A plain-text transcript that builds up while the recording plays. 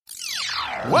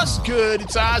What's good?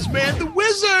 It's Ozman the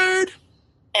Wizard.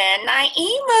 And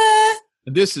Naima.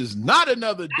 And this is not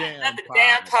another damn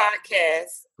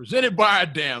podcast. Presented by our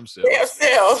damn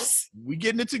selves. We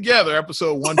getting it together,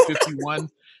 episode 151.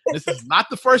 This is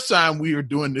not the first time we are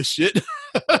doing this shit.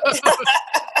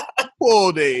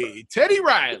 Pulled a Teddy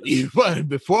Riley. But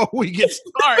before we get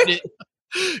started,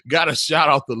 gotta shout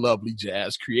out the lovely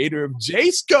Jazz, creator of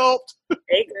J-Sculpt.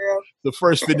 Hey, girl. The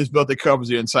first fitness belt that covers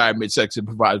your entire midsection,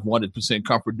 provides 100%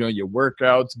 comfort during your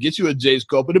workouts. Get you a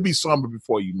J-Sculpt. It'll be summer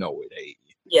before you know it. Hey.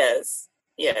 Yes.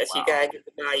 Wow. You gotta get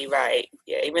the body right.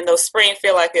 Yeah, even though spring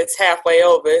feel like it's halfway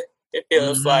over, it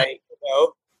feels like,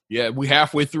 Yeah, we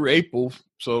halfway through April,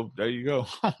 so there you go.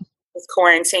 It's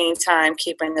quarantine time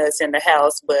keeping us in the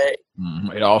house, but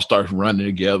it all starts running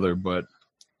together, but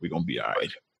we're gonna be all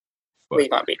right. We're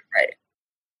gonna be all right.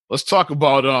 Let's talk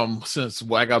about since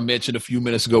like I mentioned a few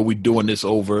minutes ago, we're doing this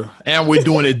over and we're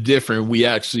doing it different. We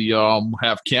actually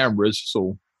have cameras,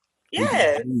 so we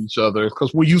can see each other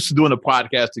because we're used to doing a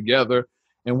podcast together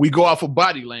and we go off of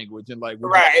body language and like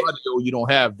with audio, you don't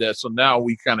have that. So now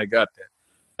we kind of got that.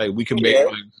 Like we can make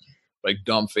like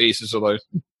dumb faces or like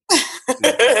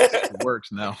it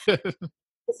works now.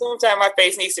 Sometimes my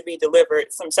face needs to be delivered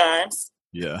sometimes.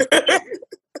 Yeah.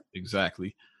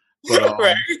 Exactly. But,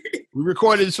 we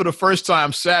recorded this for the first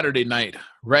time Saturday night,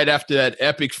 right after that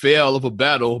epic fail of a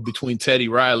battle between Teddy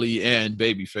Riley and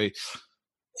Babyface.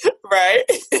 Right.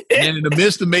 And in the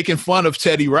midst of making fun of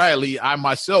Teddy Riley, I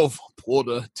myself pulled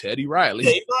a Teddy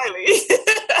Riley.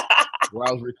 Where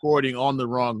I was recording on the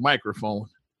wrong microphone.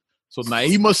 So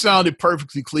Naima sounded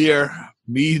perfectly clear.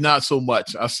 Me, not so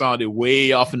much. I sounded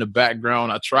way off in the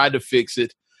background. I tried to fix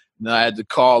it. And I had to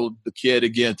call the kid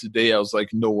again today. I was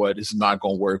like, you know what? It's not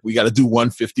going to work. We got to do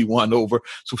 151 over.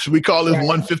 So should we call it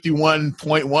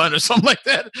 151.1 or something like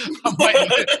that? I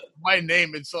might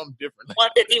name it something different.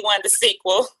 151, the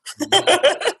sequel.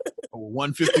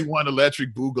 151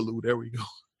 Electric Boogaloo. There we go.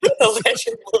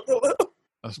 Electric Boogaloo.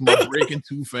 That's my Breaking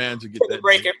 2 fans to get that.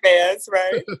 Breaking fans,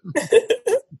 right?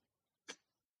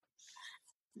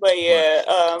 But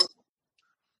yeah,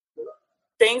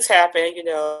 things happen,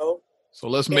 So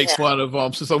let's make fun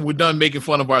of since we're done making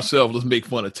fun of ourselves, let's make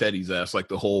fun of Teddy's ass like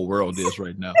the whole world is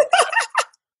right now.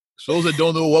 For those that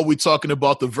don't know what we're talking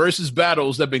about, the versus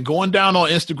battles that have been going down on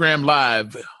Instagram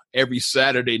Live every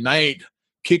Saturday night,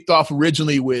 kicked off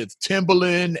originally with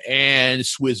Timbaland and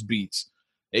Swiss Beats.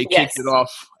 They kicked it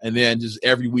off, and then just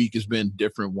every week has been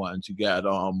different ones. You got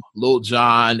Lil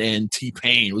Jon and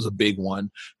T-Pain was a big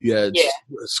one. You had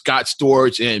Scott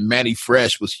Storch and Manny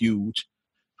Fresh was huge.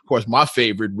 Of course, my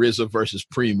favorite, RZA versus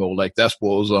Primo, like that's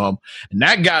what was and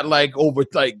that got like over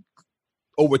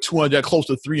 200, close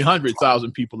to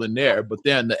 300,000 people in there. But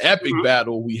then the epic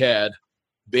battle we had,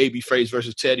 Babyface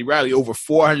versus Teddy Riley, over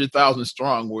 400,000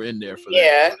 strong were in there for that.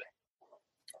 Yeah,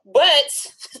 but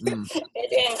it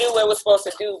didn't do what it was supposed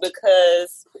to do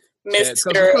because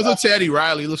because of Teddy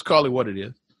Riley. Let's call it what it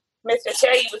is. Mr.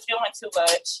 Teddy was doing too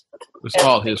much. It's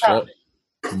all his fault.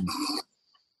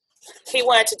 He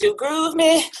wanted to do Groove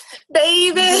Me,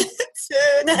 Baby,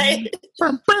 tonight.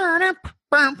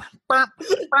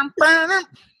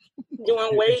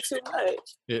 Doing way too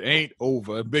much. It ain't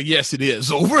over, but yes, it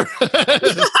is over.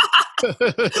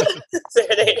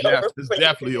 It's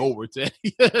definitely over,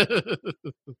 Teddy.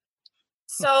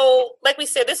 So, like we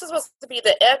said, this is supposed to be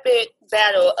the epic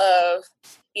battle of,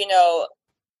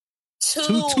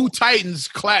 two titans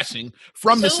clashing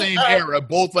from the same era,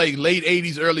 both like late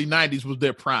 80s, early 90s was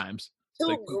their primes. Two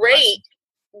like,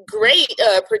 great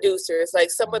producers,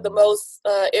 like some of the most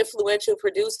influential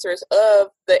producers of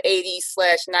the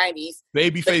 80s/90s.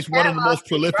 Babyface, one of the most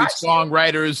prolific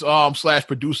songwriters /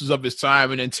 producers of his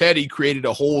time, and then Teddy created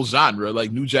a whole genre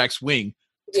like New Jack Swing.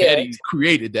 Teddy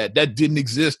created that. That didn't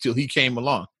exist till he came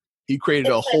along. He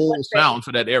created a whole sound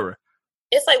for that era.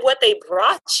 It's like what they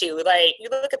brought you. Like, you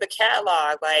look at the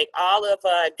catalog, like all of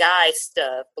Guy's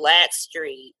stuff,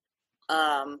 Blackstreet.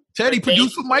 Teddy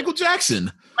produced for Michael Jackson.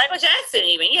 Michael Jackson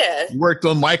even, yeah. He worked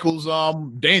on Michael's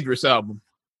Dangerous album.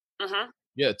 Mm-hmm.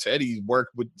 Yeah, Teddy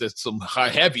worked with some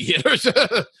heavy hitters.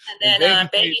 And then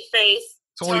Babyface,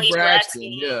 Tony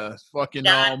Braxton, yeah. Fucking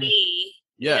Don B.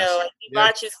 Yes. He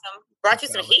brought you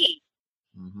some heat.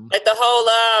 Mm-hmm. Like the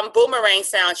whole Boomerang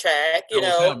soundtrack,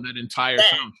 that entire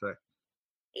soundtrack.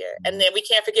 Yeah, and then we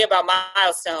can't forget about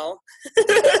Milestone.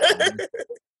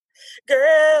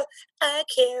 Girl, I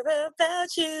care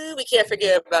about you. We can't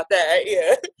forget about that,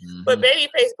 yeah. Mm-hmm. But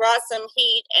Babyface brought some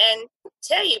heat, and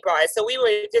Teddy brought it. So we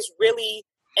were just really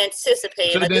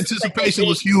anticipating. So the anticipation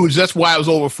was huge. That's why it was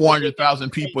over 400,000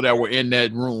 people that were in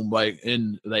that room,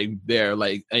 and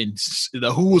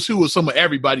the who was who. Some of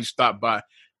everybody stopped by.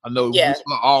 I know we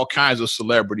saw all kinds of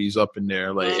celebrities up in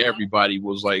there. Like everybody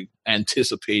was like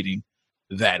anticipating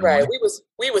that. Right. One.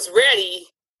 We was ready.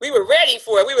 We were ready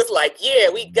for it. We was like, yeah,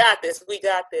 we got this. We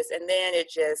got this. And then it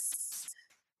just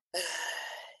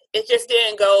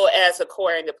didn't go as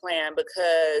according to plan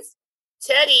because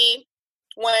Teddy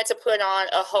wanted to put on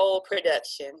a whole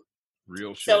production.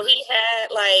 Real shit. So he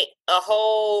had like a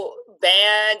whole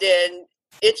band, and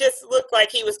it just looked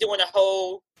like he was doing a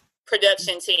whole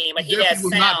production team. Like he was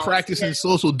not practicing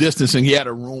social distancing. He had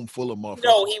a room full of motherfuckers.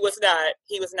 No, he was not.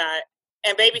 He was not.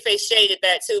 And Babyface shaded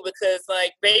that too because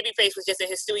like Babyface was just in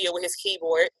his studio with his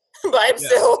keyboard by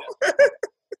himself. Yeah.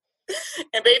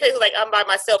 And Babyface was like, I'm by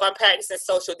myself. I'm practicing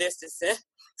social distancing.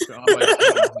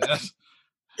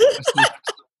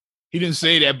 He didn't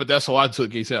say that, but that's how I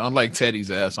took it. He said, unlike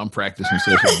Teddy's ass, I'm practicing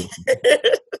social distancing.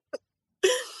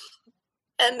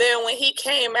 And then when he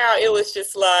came out, it was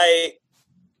just like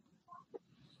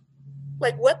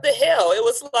what the hell? It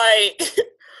was like,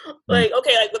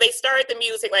 okay, like when they started the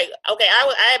music, like, okay,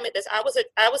 I admit this. I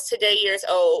was today years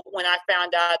old when I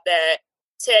found out that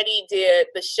Teddy did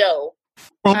the show.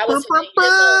 Y'all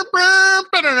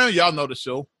know the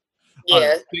show.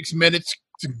 Yeah. 6 minutes.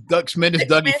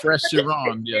 Dougie Fresh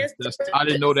Sharon. Yeah, I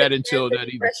didn't know that until that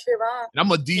either. And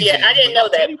I'm a DJ. Yeah, I didn't know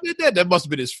that. Teddy did that. That must have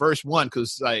been his first one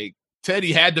because like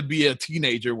Teddy had to be a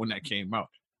teenager when that came out.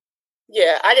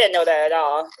 Yeah, I didn't know that at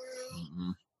all.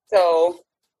 Mm-hmm. So,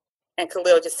 and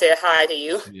Khalil just said hi to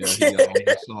you. Yeah, he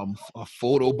a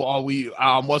photo bomb. We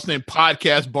what's the name?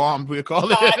 Podcast bomb. We call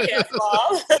it. Podcast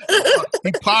bomb.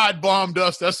 He pod bombed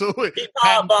us. That's what he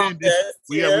pod bombed us.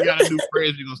 We got a new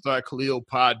phrase. We're gonna start. Khalil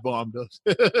pod bombed us.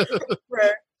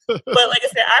 Right. But like I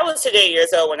said, I was today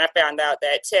years old when I found out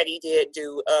that Teddy did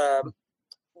do the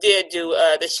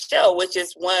show, which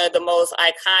is one of the most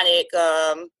iconic.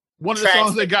 One of the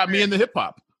songs that got me into hip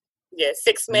hop. Yeah,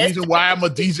 6 minutes. The reason why I'm a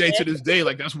DJ to this day,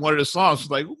 like that's one of the songs.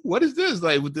 Like, what is this?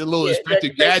 Like with the little Inspector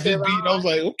Gadget beat, I was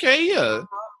like, okay, yeah.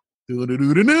 I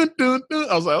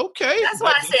was like, okay. That's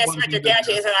why I said Inspector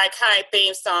Gadget is an iconic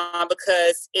theme song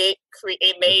because it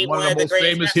made one of the most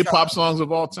famous hip hop songs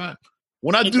of all time.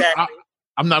 When I do,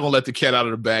 I'm not gonna let the cat out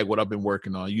of the bag. What I've been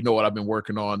working on, you know what I've been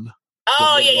working on.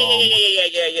 Oh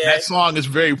yeah. That song is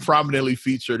very prominently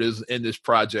featured in this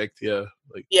project. Yeah,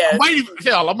 like yeah. I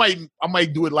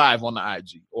might do it live on the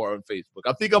IG or on Facebook.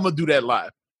 I think I'm gonna do that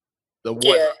live.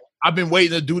 I've been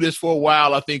waiting to do this for a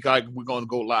while. I think we're gonna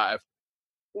go live.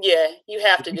 Yeah, you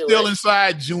have to do it. Still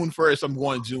inside June 1st. I'm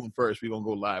going June 1st. We're gonna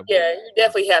go live. Yeah, you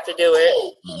definitely have to do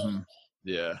it. Mm-hmm.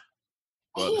 Yeah,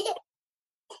 but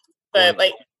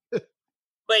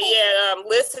yeah,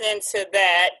 listening to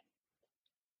that.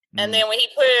 And then when he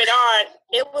put it on,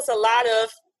 it was a lot of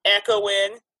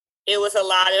echoing. It was a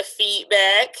lot of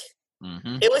feedback.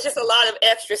 Mm-hmm. It was just a lot of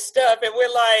extra stuff. And we're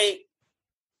like,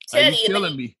 Teddy. Are you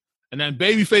killing me? And then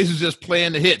Babyface is just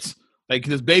playing the hits. Like,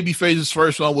 because Babyface's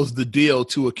first one was The Deal,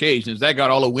 2 occasions. That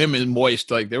got all the women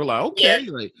moist. Like, they were like, okay. Yeah.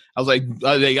 Like, I was like,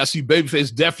 I see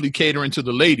Babyface definitely catering to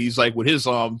the ladies, like, with his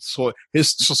song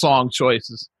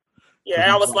choices. Yeah,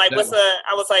 and I was like,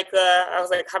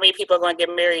 how many people are going to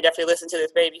get married after they listen to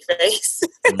this Babyface?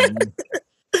 Mm-hmm.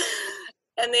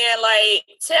 And then, like,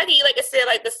 Teddy, like I said,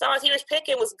 like, the songs he was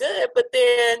picking was good, but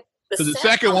then the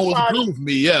second one was Groove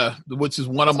Me, yeah, which is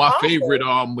one of my favorite,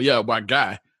 my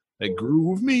guy. Like,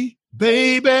 Groove Me,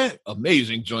 baby.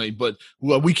 Amazing joint, but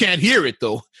we can't hear it,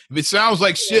 though. If it sounds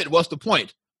like shit, what's the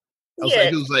point?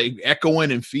 It was like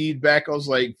echoing and feedback. I was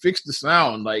like, fix the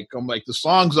sound. Like, I'm like, the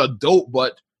songs are dope,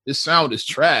 but this sound is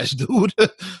trash, dude.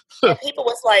 People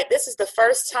was like, this is the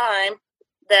first time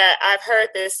that I've heard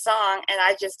this song and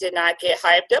I just did not get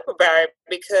hyped up about it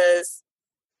because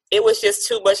it was just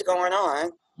too much going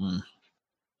on.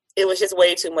 It was just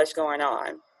way too much going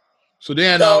on. So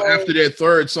then after their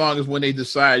third song is when they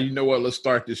decide, you know what, let's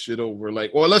start this shit over. Like,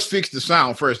 or let's fix the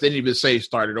sound first. They didn't even say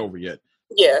start it over yet.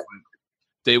 Yeah.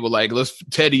 They were like,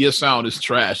 Teddy, your sound is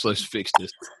trash. Let's fix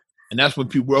this. And that's when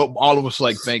all of us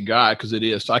like, thank God, because it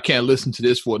is. So I can't listen to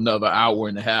this for another hour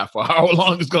and a half or however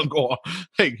long it's going to go on.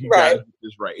 Hey, you right. Got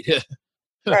this right.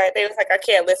 Right. They was like, I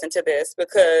can't listen to this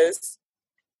because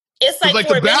it's like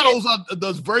the battles,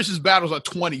 those versus battles are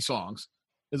 20 songs.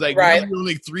 It's like we're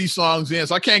only 3 songs in.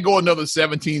 So I can't go another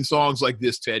 17 songs like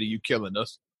this, Teddy. You killing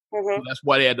us. Mm-hmm. So that's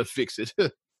why they had to fix it.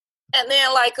 And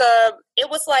then like, it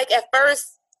was like at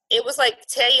first, it was like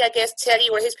Teddy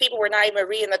or his people were not even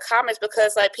reading the comments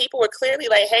because like people were clearly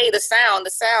like, hey, the sound,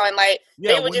 and like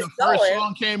they were just going. When the first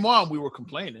song came on, we were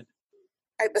complaining.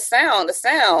 Like the sound.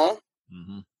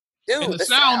 Mm-hmm. Dude, and the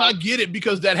sound, I get it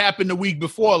because that happened the week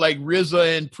before. Like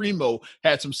RZA and Primo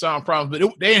had some sound problems,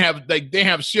 but they didn't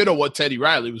have shit on what Teddy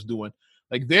Riley was doing.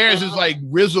 Like theirs is like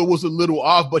Rizzo was a little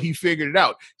off, but he figured it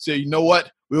out. Said, you know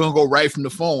what? We're gonna go right from the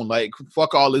phone. Like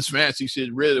fuck all this fancy shit.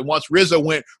 Once Rizzo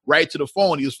went right to the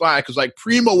phone, he was fine because like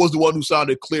Primo was the one who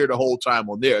sounded clear the whole time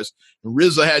on theirs. And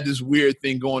Rizzo had this weird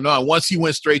thing going on. Once he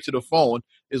went straight to the phone,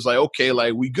 it's like okay,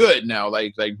 like we good now.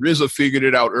 Like Rizzo figured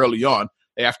it out early on.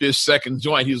 After his second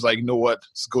joint, he was like, you know what?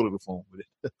 Let's go to the phone with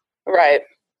it. Right.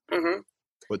 Mm-hmm.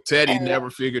 But Teddy never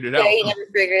figured it out. Yeah, he never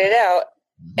figured it out.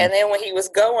 Mm-hmm. And then when he was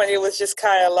going, it was just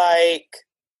kind of like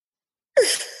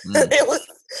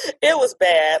it was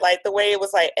bad. Like the way it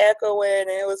was like echoing, and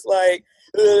it was like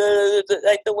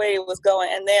the way it was going.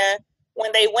 And then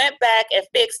when they went back and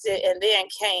fixed it, and then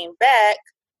came back,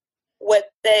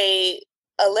 what they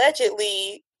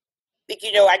allegedly,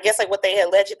 I guess like what they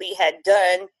allegedly had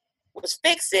done was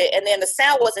fix it, and then the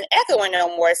sound wasn't echoing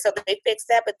no more. So they fixed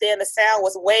that, but then the sound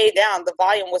was way down. The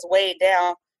volume was way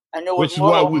down.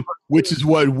 Which is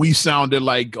what we sounded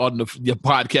like on the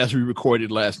podcast we recorded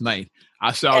last night.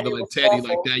 I sounded like Teddy awful.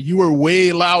 Like that. You were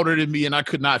way louder than me, and I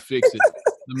could not fix it.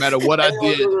 No matter what I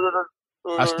did,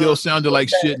 I still sounded like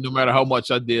shit. No matter how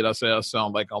much I did, I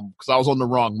sound like because I was on the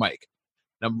wrong mic.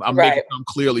 I'm making I'm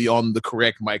clearly on the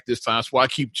correct mic this time. That's why I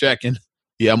keep checking.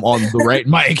 Yeah, I'm on the right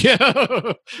mic.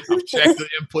 I've checked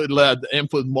the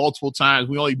input multiple times.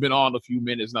 We only been on a few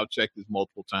minutes, and I've checked this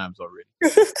multiple times already.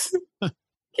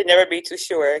 Can never be too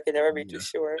sure. Can never be too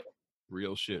sure.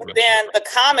 Real shit. But then the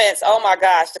comments, oh my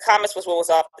gosh, the comments was what was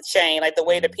off the chain. Like the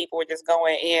way that people were just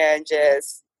going in,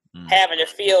 just having a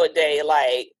field day.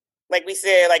 Like we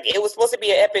said, like it was supposed to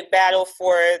be an epic battle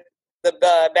for the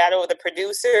battle of the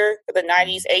producer, the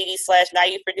 90s, 80s /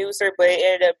 90s producer, but it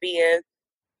ended up being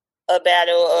a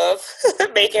battle of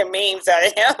making memes out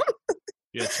of him.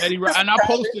 Yeah, Teddy, and I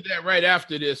posted that right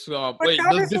after this.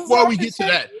 Before we get to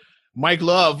that, Mike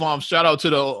Love, shout out to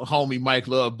the homie Mike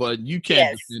Love, but you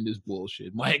can't defend this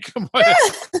bullshit, Mike.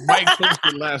 Mike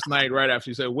posted last night right after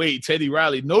he said, wait, Teddy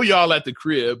Riley, know y'all at the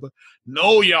crib.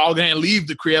 No, y'all can't leave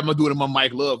the crib. I'm going to do it in my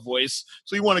Mike Love voice.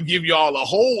 So he want to give y'all a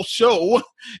whole show,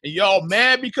 and y'all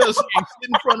mad because he ain't sit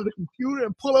in front of the computer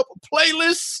and pull up a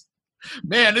playlist?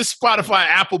 Man, this Spotify,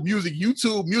 Apple Music,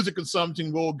 YouTube music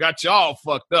consumption rule got y'all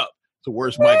fucked up. It's the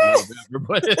worst Mike Love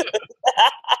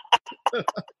ever.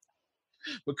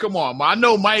 But come on, I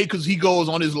know Mike because he goes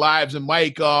on his lives, and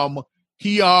Mike,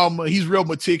 he's real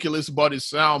meticulous about his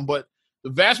sound. But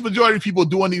the vast majority of people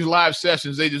doing these live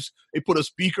sessions, they put a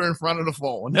speaker in front of the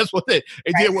phone, and that's what they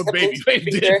did what Babyface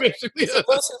did. Basically, a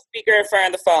speaker in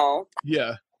front of the phone.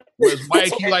 Yeah. Whereas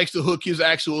Mike, he likes to hook his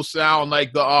actual sound,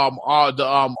 like the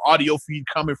audio feed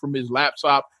coming from his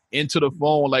laptop into the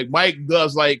phone. Like Mike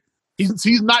does, like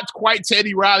he's not quite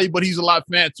Teddy Riley, but he's a lot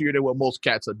fancier than what most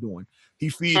cats are doing. He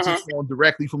feeds his phone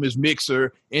directly from his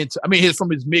mixer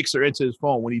from his mixer into his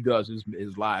phone when he does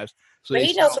his lives. So but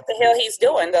he knows what the hell he's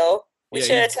doing, though. We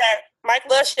should have tagged Mike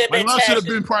Love. Should have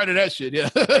been part of that shit.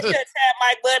 Yeah. We should have tagged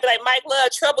Mike Love. Like Mike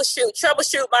Love,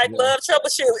 troubleshoot, Mike Love,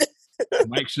 troubleshoot.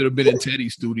 Mike should have been in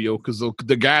Teddy's studio because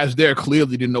the guys there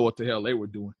clearly didn't know what the hell they were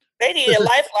doing. They needed a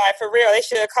lifeline for real. They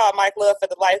should have called Mike Love for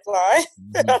the lifeline.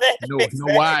 You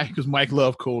know why? Because Mike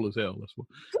Love cold as hell. That's what.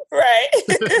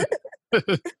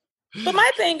 Right. But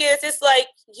my thing is, it's like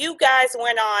you guys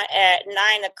went on at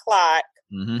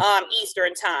 9:00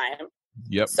 Eastern time.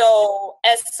 Yep. So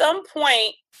at some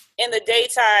point in the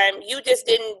daytime, you just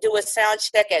didn't do a sound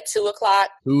check at 2:00.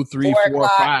 2, 3, 4,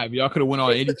 5. Y'all could have went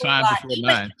on any time before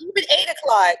 9. Even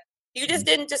 8:00. You just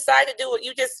didn't decide to do it.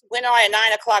 You just went on at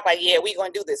 9:00. Like, yeah, we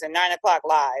gonna do this at 9:00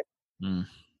 live.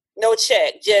 No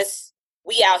check. Just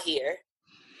we out here.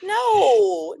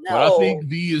 No. But I think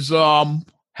these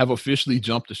have officially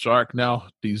jumped the shark now.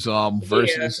 These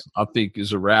verses, I think,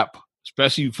 is a wrap,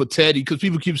 especially for Teddy, because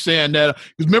people keep saying that.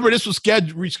 Because remember, this was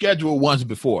rescheduled once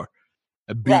before.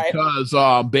 Because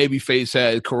Babyface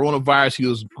had coronavirus, he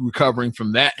was recovering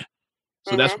from that.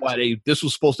 So that's why this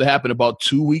was supposed to happen about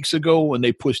 2 weeks ago, and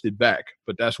they pushed it back.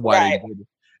 But that's why they did it.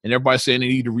 And everybody's saying they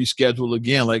need to reschedule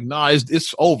again. Like, nah,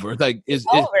 it's over. Like it's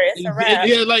over. It's a wrap.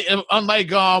 Yeah, like unlike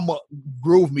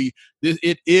Groove Me,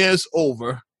 it is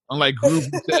over. Unlike Groove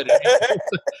Me said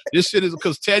it. This shit is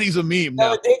because Teddy's a meme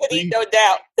now. No diggity, no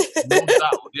doubt. No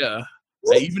doubt, yeah.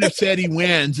 Like, even if Teddy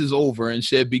wins, it's over and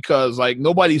shit because like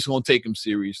nobody's gonna take him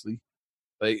seriously.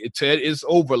 Like it's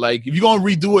over. Like if you're gonna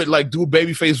redo it, like do a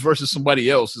Babyface versus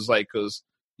somebody else, it's like because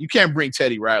you can't bring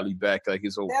Teddy Riley back. Like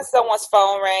it's over. Then someone's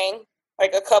phone rang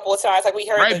like a couple of times. Like we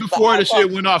heard right before the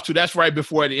shit went off too. That's right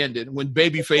before it ended when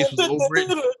Babyface was over it.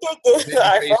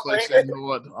 Babyface like said, "You know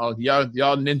what?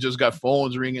 Y'all ninjas got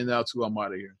phones ringing now too. I'm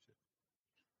out of here."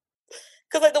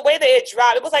 Because like the way they had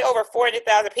dropped, it was like over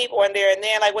 400,000 people in there, and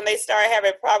then like when they started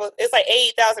having problems, it's like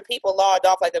 80,000 people logged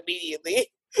off like immediately.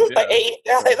 Yeah. Like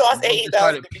 80,000, they lost 80,000.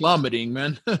 Started plummeting,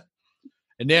 man.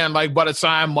 And then like by the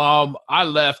time I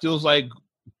left, it was like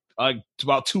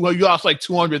about 200. You lost like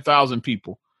 200,000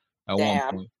 people at one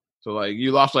point. So like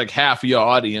you lost like half of your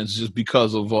audience just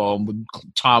because of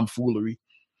tomfoolery.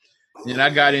 And I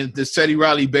got in this Teddy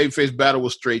Riley Babyface battle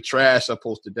was straight trash. I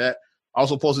posted that. I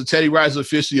also posted Teddy Riley's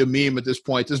officially a meme at this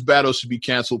point. This battle should be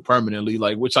canceled permanently,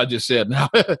 like which I just said now.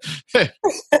 And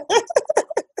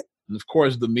of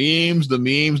course, the memes. The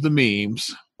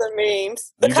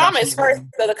comments first.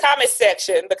 So the comment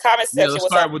section. The comment section. Yeah, let's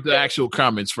start with the actual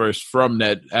comments first from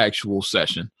that actual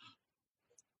session.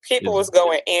 People was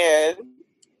going in.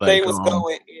 Like, they was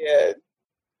going in.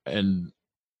 And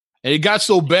it got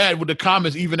so bad with the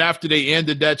comments even after they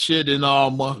ended that shit,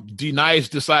 and D Nice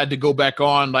decided to go back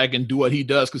on like and do what he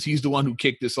does because he's the one who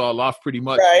kicked this all off pretty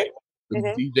much. Right.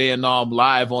 DJ and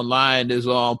live online is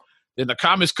and the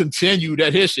comments continue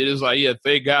that his shit is like, yeah,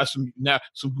 thank God some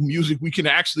music we can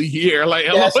actually hear. Like,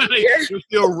 yes, they're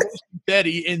still roasting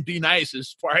Teddy in D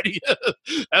Nice's party.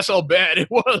 That's how bad it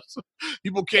was.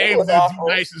 People came to D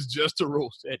Nice's just to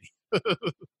roast Teddy.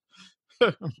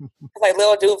 Like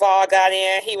Lil Duval got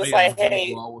in. He was like, "Hey,"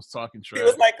 Duval was talking trash. He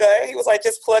was like,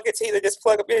 "Just plug it to either just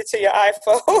plug it into your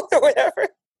iPhone or whatever."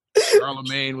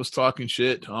 Charlamagne was talking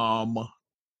shit. Who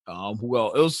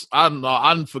else? It was I don't know.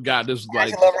 I forgot. This was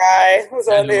like Angela Rye was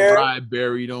on there. Rye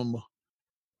buried him.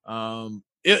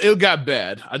 It got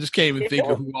bad. I just can't even think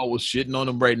of who all was shitting on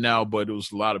him right now. But it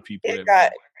was a lot of people. It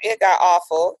got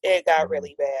awful. It got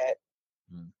really bad.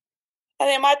 And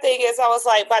then my thing is, I was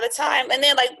like, by the time, and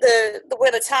then like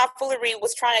where the tomfoolery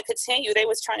was trying to continue, they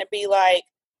was trying to be like,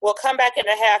 "Well, come back in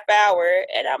a half hour,"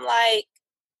 and I'm like,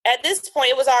 at this point,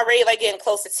 it was already like getting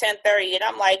close to 10:30, and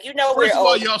I'm like, First of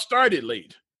all, y'all started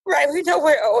late, right? We know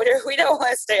we're older. We don't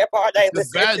want to stay up all night.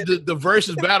 The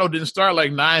versus battle didn't start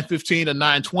like 9:15 or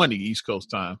 9:20 East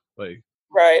Coast time, like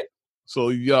right. So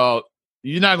y'all,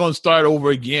 you're not gonna start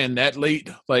over again that late.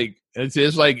 Like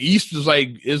it's like East is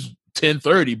like is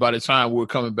 10:30 by the time we're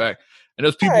coming back, and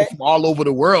there's people from all over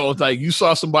the world. Like you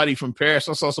saw somebody from Paris,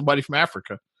 I saw somebody from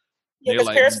Africa. Yeah, because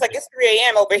Paris was like it's 3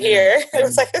 a.m. over here. It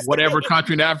was like whatever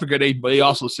country in Africa, they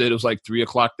also said it was like 3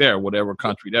 o'clock there. Whatever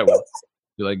country that was,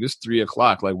 they're like it's 3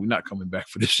 o'clock. Like we're not coming back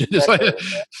for this shit. It's like,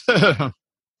 and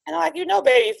I'm like,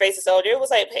 Babyface is older. It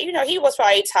was like, he was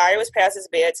probably tired. It was past his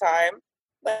bedtime.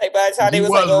 Like by the time he was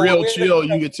like, real chill.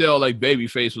 Like, you could tell like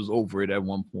Babyface was over it at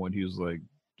one point. He was like,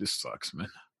 "This sucks, man."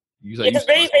 Because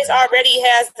Babyface already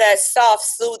has that soft,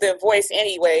 soothing voice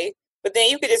anyway. But then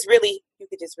you could just really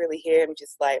hear him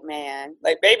just like, man.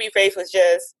 Like Babyface was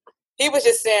just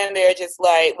sitting there just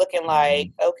like looking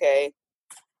like, okay.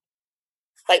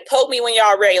 Like poke me when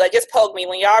y'all ready. Like just poke me.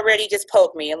 When y'all ready, just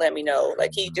poke me and let me know.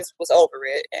 Like he just was over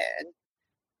it. And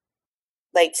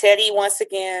like Teddy once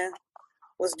again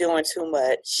was doing too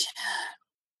much.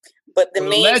 But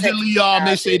allegedly,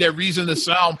 they say that reason the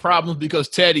sound problems because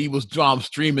Teddy was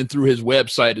streaming through his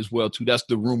website as well too. That's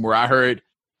the rumor I heard,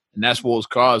 and that's what was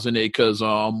causing it. Because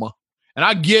and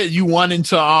I get you wanting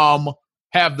to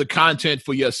have the content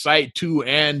for your site too,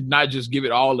 and not just give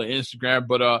it all to Instagram.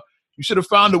 But you should have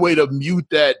found a way to mute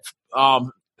that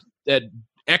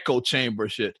echo chamber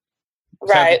shit.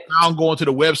 Right. Sound going to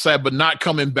the website, but not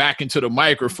coming back into the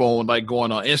microphone like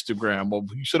going on Instagram. Or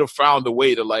you should have found a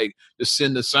way to like to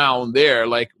send the sound there,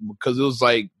 like because it was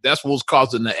like that's what was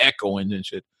causing the echoing and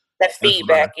shit. That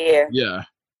feedback, yeah.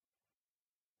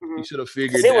 Mm-hmm. You should have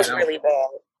figured that it was out. Really bad.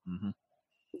 Mm-hmm.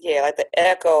 Yeah, like the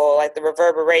echo, like the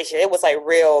reverberation. It was like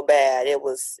real bad. It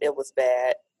was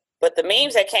bad. But the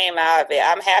memes that came out of it,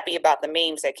 I'm happy about the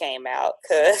memes that came out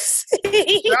because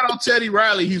shout out Teddy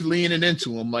Riley. He's leaning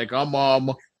into him. Like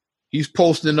he's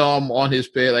posting on his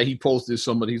page. Like he posted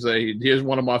somebody. He's like, here's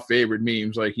one of my favorite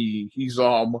memes. Like he's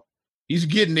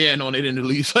getting in on it in the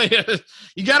least.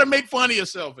 You got to make fun of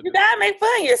yourself. You got to make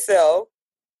fun of yourself.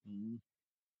 Mm-hmm.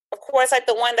 Of course, like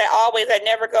the one that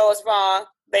never goes wrong.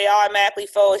 They automatically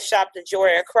Photoshop the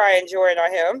Jordan, crying Jordan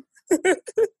on him.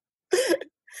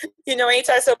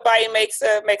 Anytime somebody makes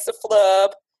a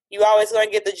flub, you always going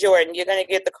to get the Jordan. You're going to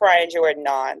get the crying Jordan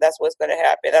on. That's what's going to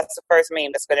happen. That's the first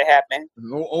meme that's going to happen.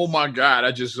 Oh my God!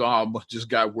 I just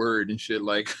got word and shit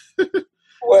like.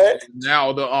 What?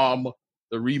 Now the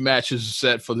rematch is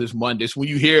set for this Monday. So when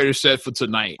you hear it, it's set for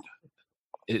tonight.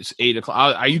 It's 8:00.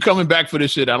 Are you coming back for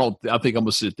this shit? I think I'm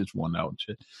gonna sit this one out.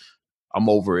 Shit. I'm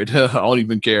over it. I don't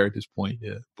even care at this point.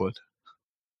 Yeah, but.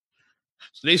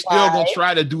 So they still gonna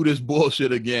try to do this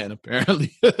bullshit again,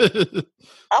 apparently.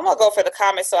 I'm gonna go for the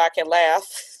comments so I can laugh.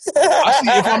 I see.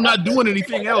 If I'm not doing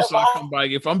anything else, I'll come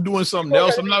back. If I'm doing something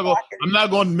else, I'm not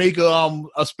going to make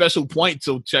a special point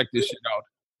to check this shit out.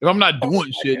 If I'm not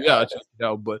doing shit, yeah, I'll check it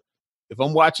out. But if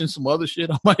I'm watching some other shit,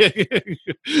 I might.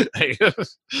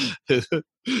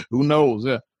 Who knows?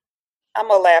 Yeah. I'm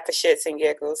gonna laugh at shits and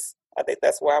giggles. I think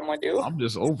that's what I'm gonna do. I'm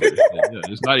just over it. Yeah,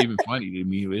 it's not even funny to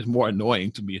me. It's more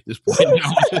annoying to me at this point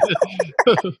now.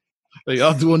 Like,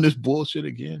 y'all doing this bullshit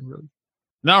again, really?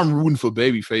 Now I'm rooting for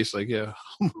Babyface. Like, yeah.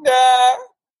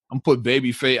 I'm put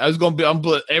Babyface. I'm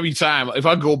every time. If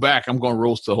I go back, I'm gonna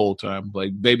roast the whole time.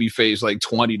 Like Babyface, like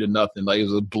 20-0. Like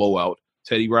it's a blowout.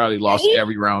 Teddy Riley lost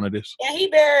every round of this. Yeah, he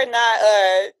better not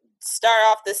start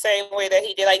off the same way that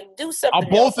he did. Like, do something.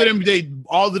 Both of them,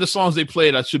 all of the songs they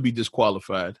played, I should be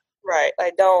disqualified. Right.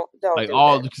 Like, don't like do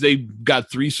all that. Because they got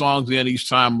 3 songs in each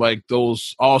time. Like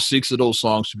all 6 of those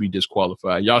songs should be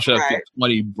disqualified. Y'all should have picked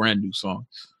 20 brand new songs.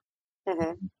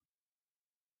 Mm-hmm.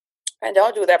 And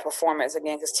don't do that performance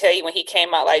again. Because tell you, when he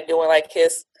came out like doing like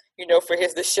his, for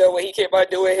the show, when he came out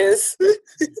doing his,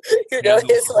 his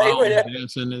like whatever.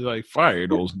 Dancing, they like fire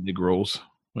those Negroes.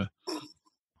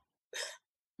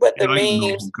 But the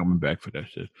memes coming back for that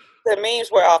shit. The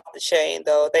memes were off the chain,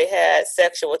 though. They had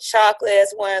sexual chocolate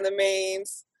as one of the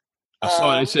memes. I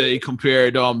saw they said they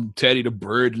compared Teddy to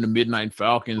Bird and the Midnight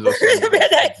Falcons.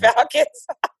 Midnight Falcons.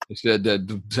 They said that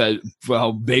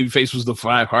Babyface was the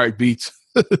 5 heartbeats.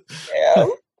 Yeah.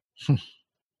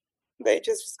 They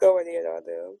just was going in on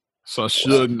them. So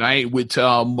Suge Knight with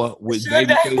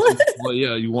Babyface. Well,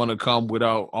 yeah, you want to come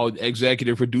without all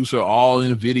executive producer, all in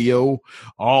the video,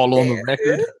 all on the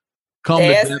record. Come to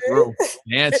Death Row.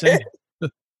 Dancing.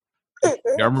 I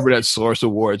remember that Source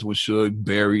Awards with Suge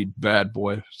buried Bad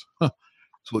Boys. That's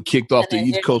what kicked off the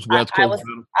East Coast, West Coast.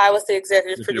 I was the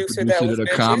executive producer that the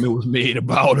comment was made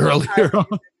about earlier.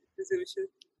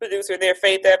 Producer there,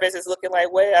 Faith Evans is looking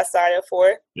like, what I signed up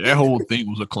for? That whole thing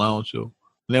was a clown show.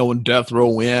 And then when Death Row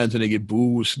wins and they get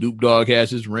booed, Snoop Dogg has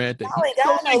his rant. Dr.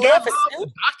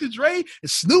 Dre and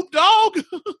Snoop Dogg.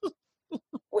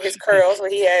 With his curls,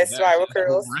 when he had spiral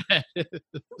curls.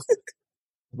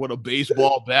 What a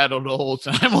baseball battle the whole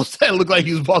time. It looked like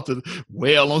he was about to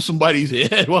wail on somebody's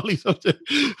head while he's up there.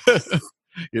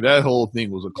 Yeah, that whole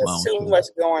thing was a clown. There's too much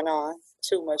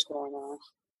going on.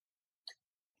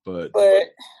 But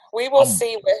we will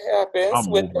see what happens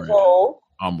with the whole.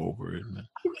 I'm over it, man.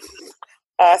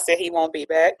 I said he won't be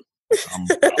back. I'm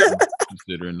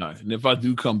considering not. And if I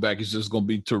do come back, it's just going to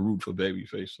be to root for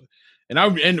Babyface.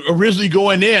 And originally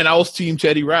going in, I was Team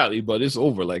Teddy Riley, but it's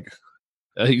over. Like,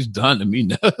 he's done to me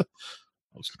now.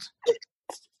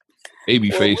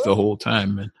 Babyface the whole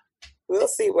time, man. We'll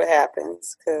see what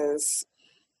happens, because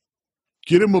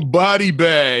get him a body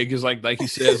bag, is like he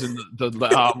says in the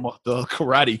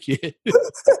Karate Kid.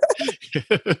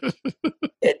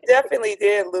 It definitely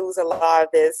did lose a lot of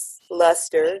its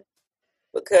luster,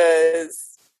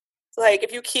 because, like,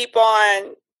 if you keep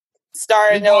on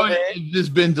starting over, it's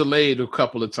been delayed a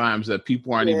couple of times that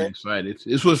people aren't even excited.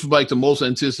 This was like the most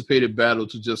anticipated battle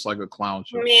to just like a clown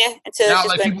show. Yeah, now,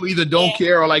 like, people either don't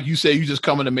care or, like you say, you just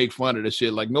coming to make fun of the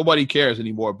shit. Like, nobody cares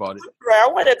anymore about it. Right.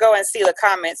 I want to go and see the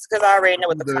comments, because I already know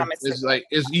what the comments are.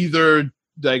 It's either,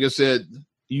 like I said,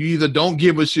 you either don't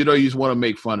give a shit or you just want to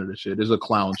make fun of the shit. It's a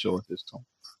clown show at this time.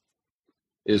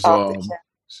 It's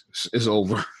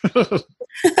over.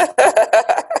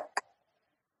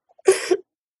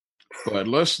 But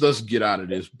let's get out of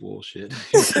this bullshit.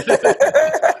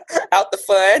 Out the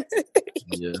fun.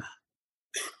 Yeah.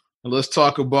 Let's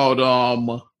talk about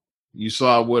you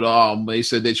saw what they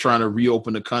said they're trying to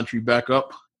reopen the country back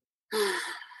up. I'm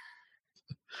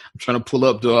trying to pull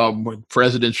up the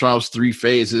President Trump's 3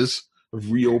 phases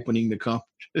of reopening the country.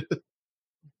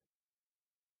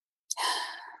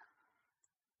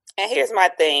 And here's my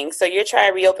thing. So you're trying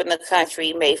to reopen the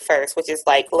country May 1st, which is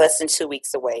like less than 2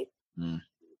 weeks away.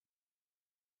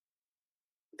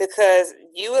 Because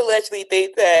you allegedly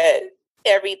think that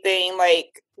everything,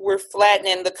 like, we're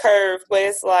flattening the curve, but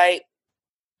it's like,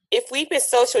 if we've been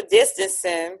social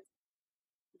distancing,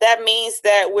 that means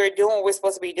that we're doing what we're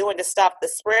supposed to be doing to stop the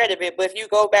spread of it. But if you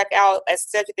go back out as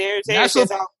Secretary, and that's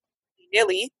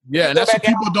what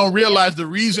people don't realize. The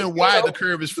reason why the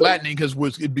curve is flattening because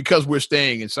we're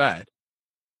staying inside.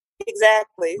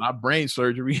 Exactly. Not brain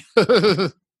surgery.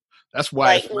 That's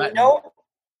why it's flattening.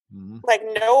 Like,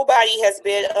 nobody has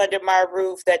been under my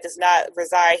roof that does not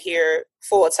reside here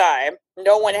full time.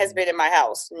 No one has been in my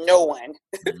house. No one.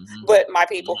 But my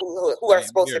people who are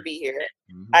supposed to be here.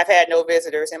 I've had no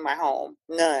visitors in my home.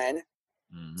 None.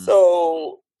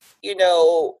 So,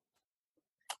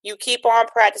 you keep on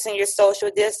practicing your social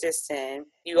distancing.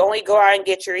 You only go out and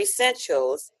get your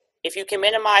essentials. if you can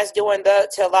minimize doing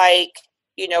to like,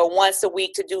 you know, once a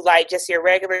week to do like just your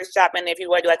regular shopping. If you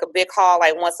want to do like a big haul,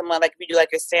 like once a month, like if you do like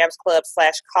your Sam's Club /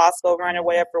 Costco run or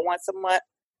whatever once a month,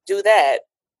 do that.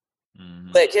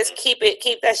 Mm-hmm. But just keep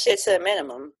that shit to a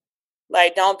minimum.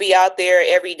 Like, don't be out there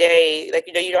every day. Like,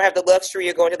 you know, you don't have the luxury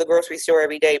of going to the grocery store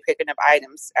every day picking up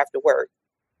items after work.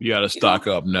 You got to stock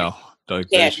up now. Like,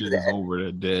 that shit is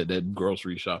over, that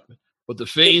grocery shopping. But the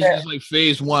phase is like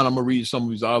phase 1. I'm going to read some of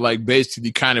these. Are like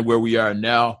basically kind of where we are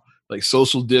now. Like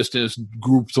social distance,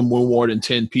 groups of more than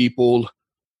 10 people.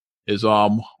 Is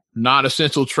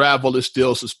non-essential travel is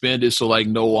still suspended. So like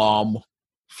no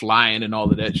flying and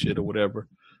all of that shit or whatever.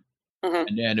 Mm-hmm.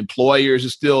 And then employers are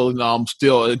still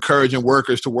encouraging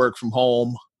workers to work from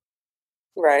home.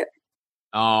 Right.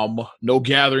 No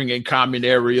gathering in common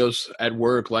areas at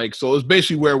work. Like, so it's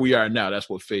basically where we are now. That's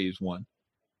what phase 1.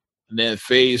 And then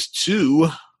phase 2,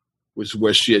 which is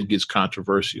where shit gets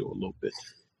controversial a little bit.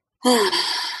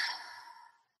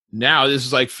 Now this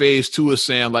is like phase 2 is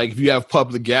saying like if you have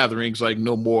public gatherings, like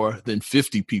no more than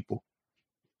 50 people.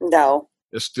 No.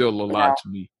 It's still a lot to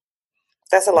me.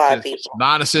 That's a lot of people.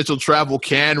 Non-essential travel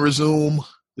can resume.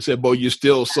 They said, but you're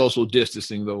still social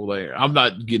distancing though. Like, I'm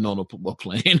not getting on a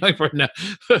plane like right now.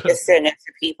 Just sitting next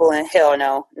to people and hell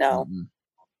no. Mm-hmm.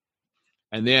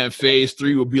 And then phase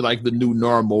 3 will be like the new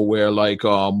normal where like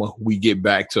we get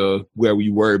back to where we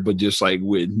were, but just like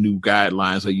with new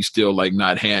guidelines, like you still like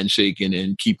not handshaking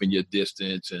and keeping your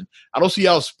distance. And I don't see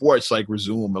how sports like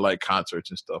resume or like concerts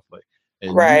and stuff like.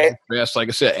 And right. Fest, like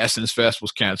I said, Essence Fest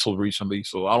was canceled recently,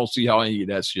 so I don't see how any of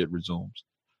that shit resumes.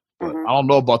 But mm-hmm. I don't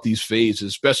know about these phases,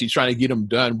 especially trying to get them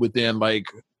done within like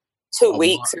 2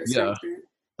 weeks or something.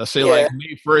 Let's say like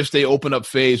May 1st, they open up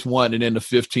phase 1, and then the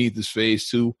 15th is phase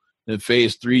 2. Then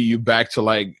phase 3, you back to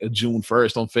like June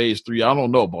 1st on phase 3. I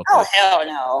don't know about that. Oh, hell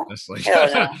no. That's like,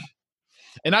 hell no.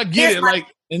 And I get it, like,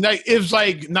 and like, it's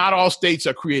like not all states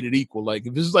are created equal. Like,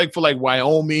 if this is like for like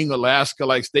Wyoming, Alaska,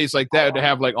 like states like that, they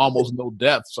have like almost no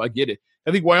deaths. So I get it.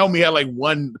 I think Wyoming had like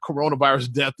 1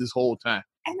 coronavirus death this whole time.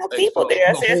 I know people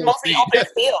there. So it's mostly open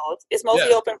fields. It's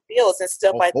mostly open fields and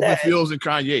stuff like that. Open fields and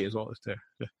Kanye is all that's there.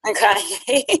 And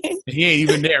Kanye. And he ain't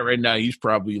even there right now. He's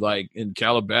probably like in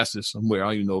Calabasas somewhere. I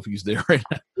don't even know if he's there right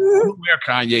now. Where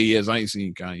Kanye is, I ain't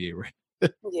seen Kanye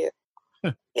right. Yeah.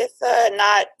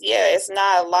 It's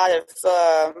not a lot of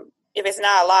if it's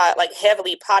not a lot like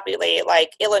heavily populated,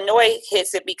 like Illinois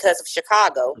hits it because of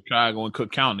Chicago and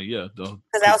Cook County,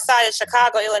 because outside of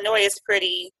Chicago, Illinois is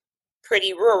pretty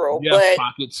rural. Yeah, but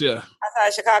pockets, outside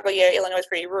of Chicago, Illinois is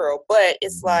pretty rural. But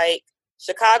it's like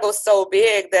Chicago's so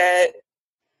big that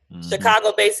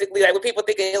Chicago basically, like when people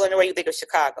think of Illinois, you think of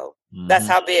Chicago. That's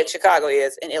how big Chicago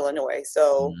is in Illinois.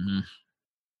 So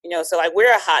you know, so like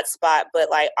we're a hot spot, but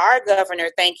like our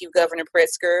governor, thank you, Governor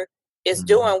Pritzker, is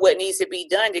doing what needs to be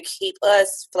done to keep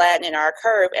us flattening our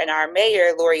curve. And our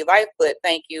mayor, Lori Lightfoot,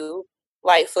 thank you,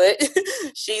 Lightfoot,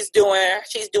 she's doing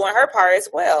her part as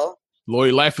well.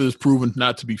 Lori Lightfoot is proven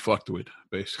not to be fucked with,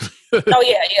 basically. Oh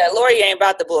yeah, Lori ain't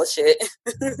about the bullshit.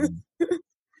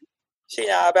 She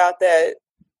not about that.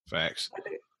 Facts.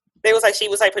 She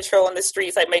was like patrolling the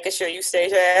streets, like making sure you stay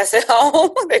your ass at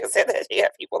home. They said that she had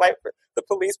people like the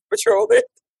police patrol it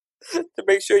to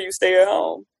make sure you stay at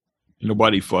home.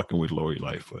 Nobody fucking with Lori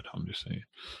Lightfoot. I'm just saying.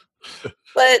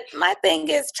 But my thing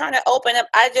is trying to open up.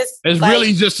 It's like,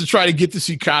 really just to try to get this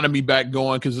economy back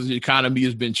going because the economy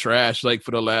has been trashed like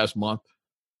for the last month.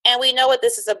 And we know what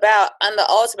this is about. On the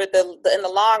ultimate, in the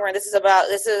long run, this is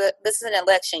an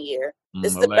election year.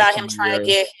 This is about him trying to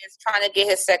get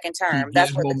his second term.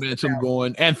 That's what momentum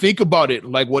going. And think about it.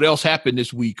 Like what else happened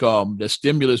this week? The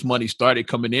stimulus money started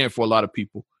coming in for a lot of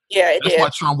people. Yeah, that's why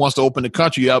Trump wants to open the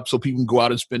country up so people can go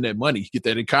out and spend that money, get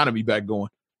that economy back going.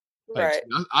 Right.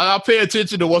 Like, I'll pay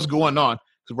attention to what's going on.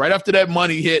 Because right after that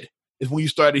money hit is when you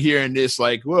started hearing this,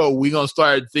 like, well, we're going to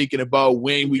start thinking about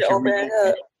when we can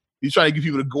reopen. You're trying to get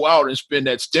people to go out and spend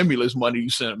that stimulus money you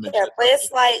sent them. Yeah, but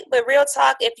it's like, but real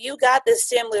talk, if you got this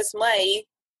stimulus money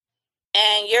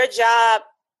and your job,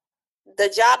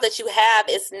 the job that you have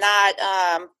is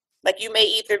not, like you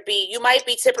might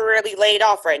be temporarily laid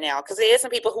off right now because there is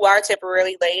some people who are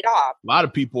temporarily laid off. A lot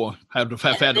of people have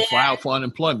had to file for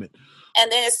unemployment.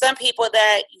 And then there's some people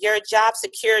that your job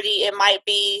security, it might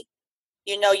be,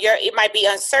 it might be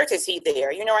uncertainty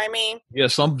there. You know what I mean? Yeah,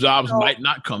 some jobs might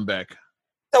not come back.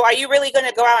 So are you really going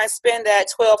to go out and spend that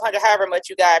 $1,200, however much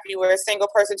you got? If you were a single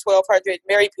person, $1,200,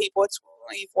 married people,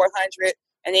 $2,400,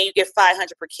 and then you get $500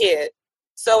 per kid.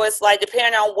 So it's like,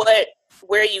 depending on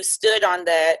where you stood on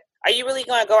that, are you really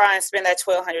going to go out and spend that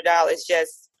 $1,200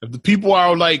 just If the people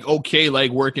are like okay, like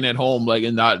working at home, like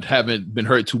and not haven't been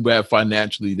hurt too bad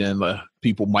financially, then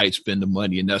people might spend the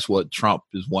money, and that's what Trump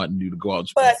is wanting you to go out and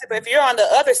spend. But if you're on the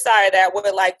other side of that,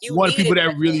 where like you want people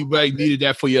that really like needed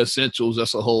that for your essentials,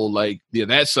 that's a whole like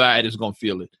that side is gonna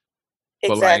feel it.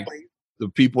 Exactly. But like the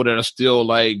people that are still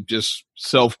like just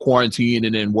self quarantining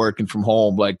and then working from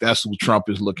home, like that's what Trump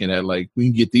is looking at. Like we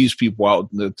can get these people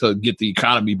out to get the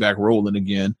economy back rolling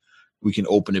again. We can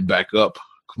open it back up.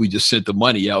 We just sent the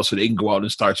money out so they can go out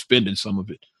and start spending some of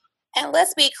it. And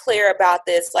let's be clear about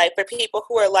this. Like for people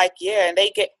who are like, yeah, and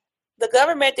the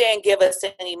government didn't give us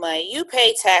any money. You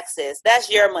pay taxes.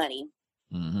 That's your money.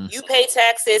 Mm-hmm. You pay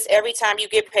taxes every time you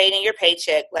get paid in your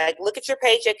paycheck. Like look at your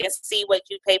paycheck and see what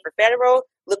you pay for federal.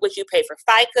 Look what you pay for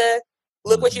FICA.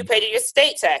 Look what you pay to your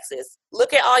state taxes.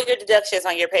 Look at all your deductions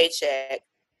on your paycheck.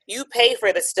 You pay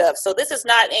for the stuff. So this is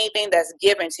not anything that's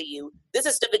given to you. This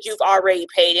is stuff that you've already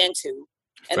paid into.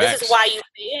 And Facts. This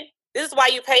is why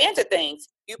you pay into things.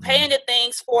 You pay into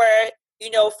things for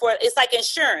it's like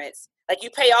insurance. Like you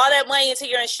pay all that money into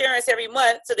your insurance every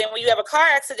month. So then when you have a car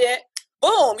accident,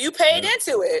 boom, you paid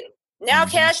into it. Now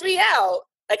cash me out.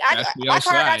 Like my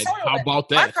car got totaled. How about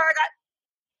that?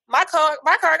 My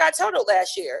car got totaled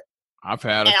last year. I've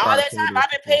had and all that time I've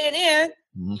been paying in.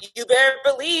 Mm-hmm. You better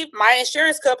believe my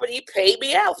insurance company paid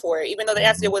me out for it, even though the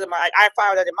accident wasn't I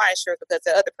filed under my insurance because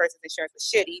the other person's insurance was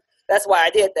shitty. That's why I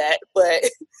did that. But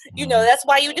that's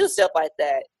why you do stuff like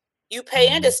that. You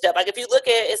pay into stuff. Like if you look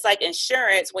at it, it's like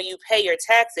insurance when you pay your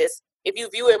taxes. If you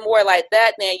view it more like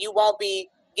that, then you won't be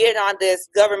getting on this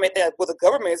government that the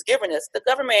government is giving us. The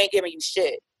government ain't giving you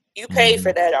shit. You paid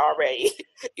for that already.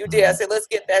 You did. I said, let's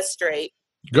get that straight.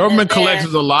 Government collects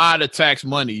a lot of tax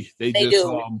money. They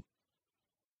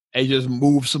just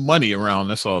move some money around.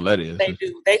 That's all that is. They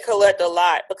do. They collect a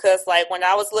lot because, like, when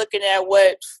I was looking at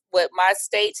what my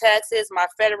state taxes, my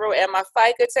federal, and my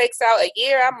FICA takes out a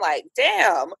year, I'm like,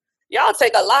 damn, y'all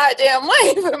take a lot of damn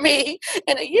money for me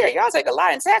in a year. Y'all take a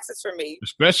lot in taxes for me.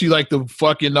 Especially like the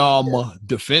fucking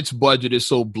defense budget is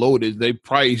so bloated. They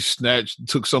probably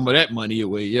took some of that money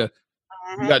away. Yeah.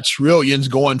 You got trillions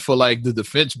going for like the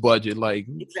defense budget, like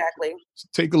exactly.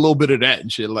 Take a little bit of that and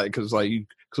shit, like because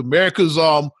America's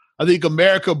I think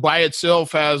America by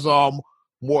itself has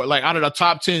more like out of the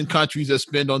top 10 countries that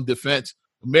spend on defense,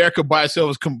 America by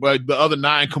itself is the other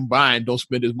 9 combined don't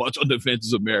spend as much on defense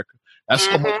as America. That's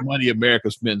how much money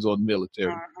America spends on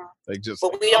military. Like just,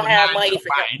 but we don't have money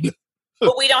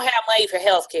but we don't have money for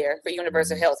healthcare, for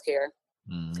universal healthcare.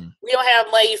 Mm-hmm. We don't have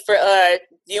money for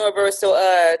universal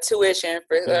tuition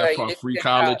for free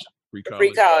college.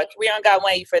 Free college. We don't got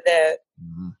money for that.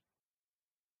 You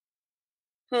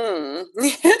know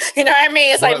what I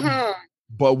mean? It's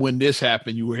But when this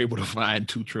happened, you were able to find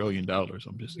 $2 trillion.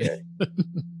 I'm just saying.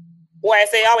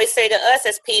 Whereas they always say to us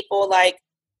as people, like,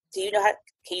 do you know how?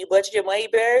 Can you budget your money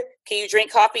better? Can you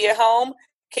drink coffee at home?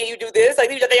 Can you do this? Like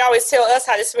they always tell us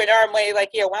how to spend our money. Like,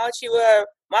 yeah, why don't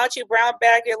you brown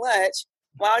bag your lunch?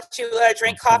 Why don't you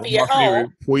drink coffee at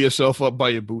home? Pull yourself up by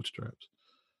your bootstraps.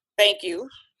 Thank you.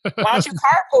 Why don't you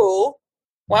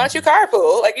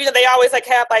carpool? Like, they always like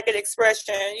have like an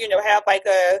expression, have like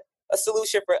a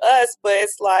solution for us, but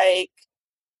it's like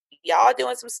y'all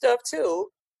doing some stuff too.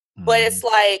 But it's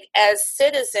like as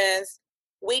citizens,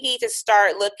 we need to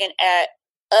start looking at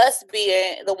us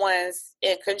being the ones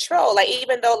in control. Like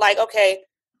even though like, okay,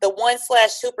 the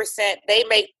 1/2%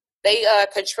 they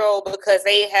control because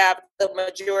they have the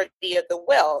majority of the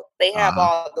wealth. They have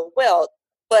all the wealth.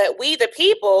 But we, the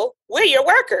people, we're your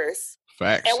workers.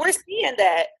 Facts. And we're seeing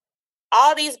that.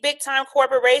 All these big time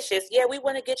corporations, yeah, we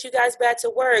want to get you guys back to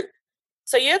work.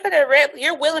 So you're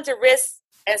willing to risk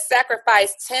and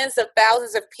sacrifice tens of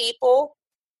thousands of people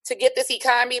to get this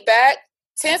economy back.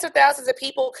 Tens of thousands of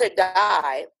people could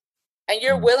die. And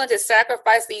you're willing to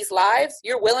sacrifice these lives?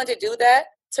 You're willing to do that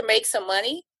to make some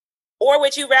money? Or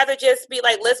would you rather just be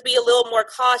like, let's be a little more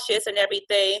cautious and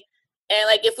everything? And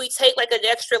like, if we take like an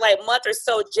extra like month or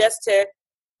so just to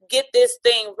get this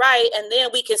thing right, and then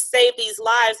we can save these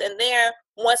lives. And then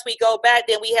once we go back,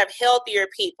 then we have healthier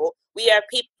people. We have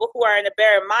people who are in a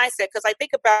better mindset. Because I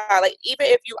think about like, even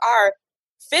if you are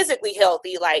physically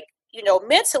healthy, like,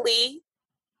 mentally,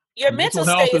 your mental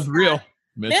health state is real.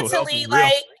 Mentally,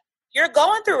 like you're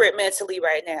going through it mentally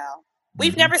right now.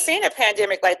 We've never seen a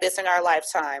pandemic like this in our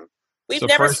lifetime. It's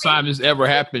the first time this ever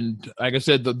happened. Like I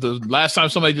said, the last time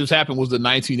something just happened was the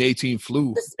 1918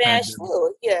 flu. The Spanish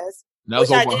flu, yes. And that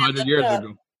was over 100 years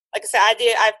ago. Like I said,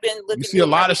 I've been looking. You see a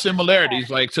lot of similarities,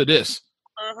 like to this.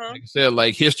 Like I said,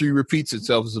 like history repeats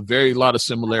itself. It's a lot of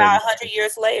similarities. About 100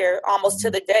 years later, almost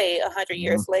to the day, 100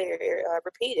 years later,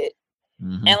 repeated.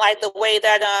 And like the way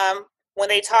that when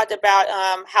they talked about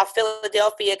how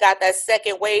Philadelphia got that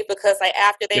second wave because like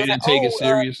after they didn't take it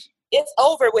serious. It's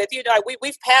over with.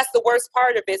 We've passed the worst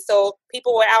part of it. So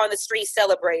people were out on the streets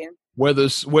celebrating.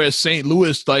 Whereas St.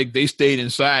 Louis, like they stayed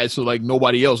inside, so like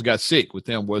nobody else got sick with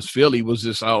them. Whereas Philly was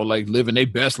just out like living their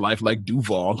best life, like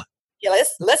Duval. Yeah,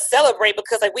 let's celebrate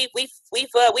because like we've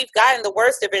gotten the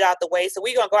worst of it out the way. So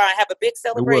we're gonna go out and have a big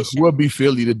celebration. It would be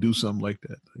Philly to do something like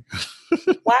that.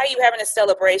 Why are you having a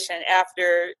celebration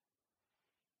after?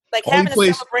 Like having a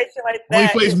celebration like that. The only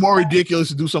place more ridiculous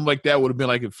to do something like that would have been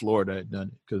like in Florida had done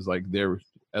it because like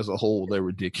as a whole they're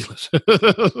ridiculous.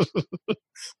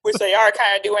 Which they are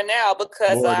kind of doing now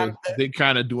because they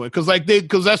kind of doing because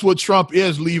that's what Trump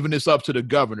is, leaving this up to the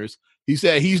governors. He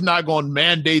said he's not going to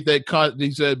mandate that.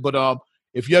 He said, but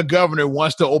if your governor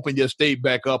wants to open your state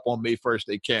back up on May 1st,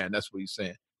 they can. That's what he's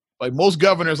saying. Like most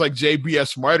governors, like JB, are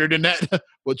smarter than that.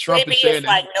 But Trump is saying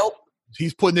like nope.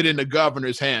 He's putting it in the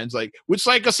governor's hands, which,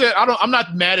 like I said, I'm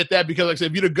not mad at that because, like I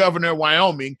said, if you're the governor of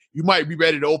Wyoming, you might be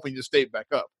ready to open your state back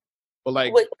up.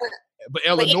 But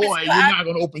Illinois, you're not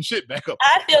going to open shit back up.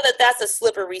 I feel that that's a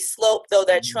slippery slope, though,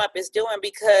 that Trump is doing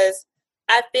because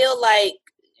I feel like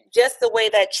just the way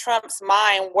that Trump's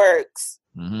mind works,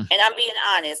 and I'm being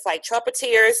honest, like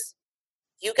Trumpeteers,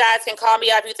 you guys can call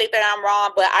me out if you think that I'm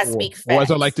wrong, but I speak facts. Or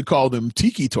as I like to call them,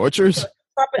 tiki tortures.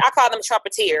 I call them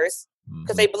Trumpeteers.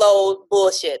 Because they blow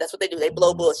bullshit. That's what they do. They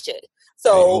blow bullshit.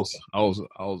 So I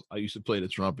used to play the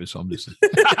trumpet, so I'm just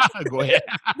go ahead.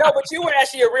 No, but you were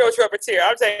actually a real trumpeter.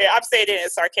 I'm saying it in a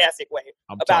sarcastic way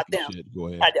about them. Shit. Go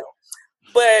ahead. I know.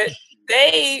 But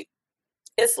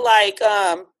it's like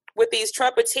with these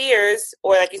trumpeteers,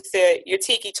 or like you said, your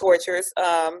tiki tortures,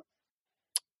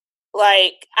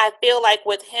 like I feel like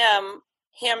with him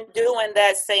doing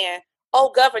that, saying,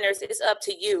 "Oh, governors, it's up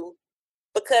to you."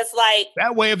 Because like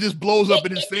that way, if this blows up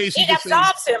in his face, it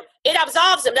absolves him. It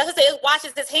absolves him. That's what it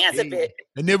washes his hands a bit.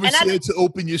 I never said to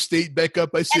open your state back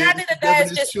up. I said, and I think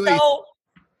that's just so.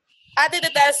 I think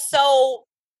that's so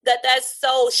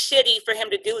shitty for him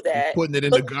to do that. He's putting it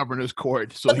in the governor's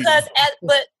court. So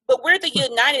but we're the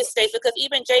United States because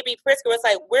even J.B. Pritzker was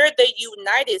like, we're the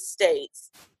United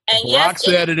States. And Barack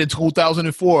said it in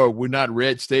 2004. We're not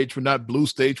red states. We're not blue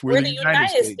states. We're the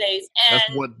United States. And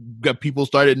that's what got people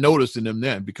started noticing them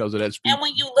then because of that speech. And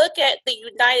when you look at the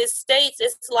United States,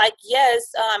 it's like, yes,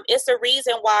 it's a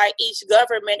reason why each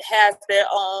government has their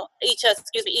own, each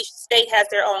state has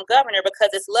their own governor because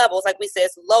it's levels. Like we said,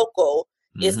 it's local.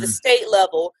 It's the state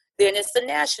level. Then it's the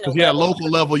national level. Yeah, local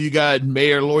level, you got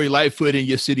Mayor Lori Lightfoot and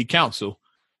your city council.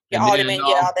 Your alderman,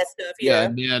 all that stuff. Yeah,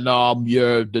 and then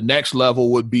the next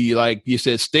level would be like you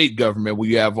said, state government, where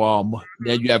you have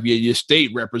then you have your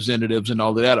state representatives and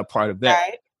all of that a part of that.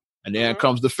 Right. And then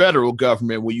comes the federal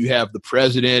government, where you have the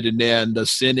president and then the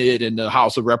Senate and the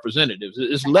House of Representatives.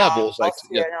 It's levels like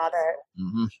and all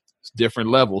that. It's different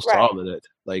levels to all of that.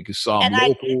 Like it's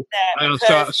local.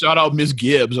 Shout out Miss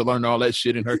Gibbs. I learned all that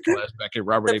shit in her class back at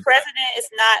Robert. The president is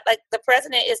not like the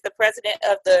president is the president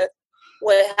of the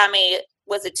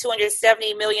was it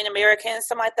 270 million Americans,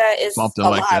 something like that? Is something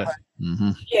like that.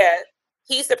 Yeah,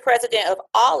 he's the president of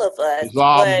all of us.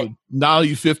 Not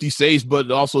only 50 states, but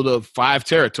also the 5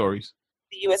 territories.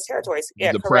 The U.S. territories.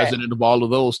 Yeah, the president of all of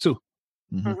those too.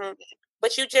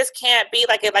 But you just can't be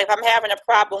like if I'm having a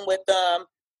problem with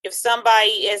if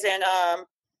somebody isn't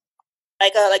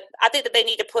like I think that they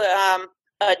need to put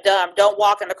don't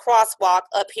walk in the crosswalk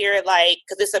up here, like,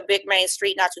 because it's a big main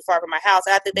street not too far from my house.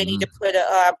 And I think they need to put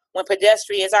when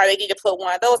pedestrians they need to put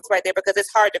one of those right there because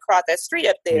it's hard to cross that street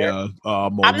up there. Yeah,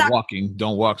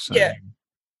 don't walk sign. Yeah.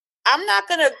 I'm not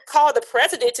going to call the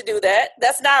president to do that.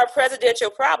 That's not a presidential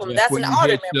problem. Yeah, that's an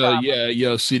alderman problem.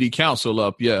 Your city council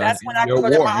up. Yeah, that's when I go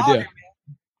to my alderman.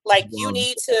 Like, you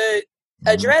need to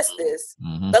address this.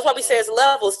 That's why we say there's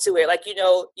levels to it. Like, you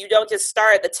don't just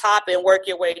start at the top and work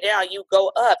your way down. You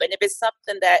go up. And if it's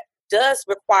something that does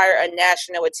require a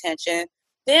national attention,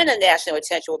 then a national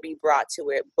attention will be brought to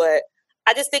it. But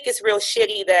I just think it's real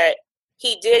shitty that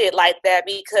he did it like that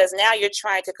because now you're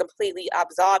trying to completely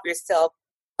absolve yourself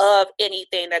of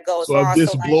anything that goes on. So if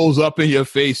this blows up in your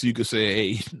face, you could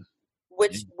say, hey.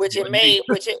 Which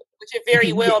it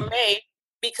very well may.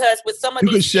 Because with some of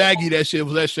these Shaggy, that shit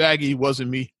was that Shaggy, wasn't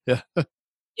me. Yeah,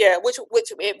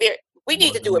 we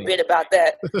need to do a bit about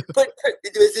that.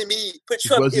 It wasn't me. Put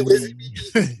Trump. It wasn't me.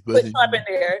 Put Trump in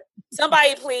there.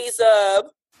 Somebody please,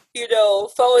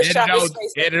 Photoshop his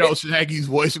face. Edit out Shaggy's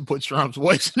voice and put Trump's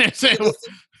voice in there.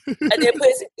 And then put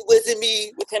it wasn't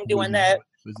me with him doing that.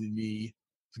 Wasn't me.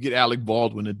 Get Alec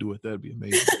Baldwin to do it. That'd be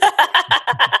amazing.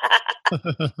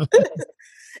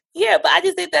 Yeah, but I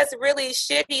just think that's really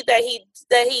shitty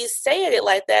that he's saying it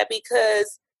like that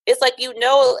because it's like,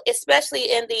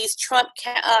 especially in these Trump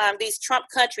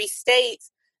country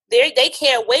states, they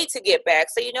can't wait to get back.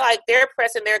 So like they're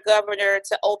pressing their governor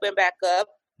to open back up.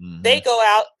 Mm-hmm. They go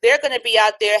out. They're going to be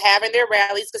out there having their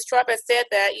rallies because Trump has said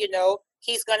that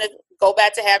he's going to go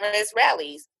back to having his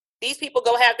rallies. These people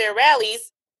go have their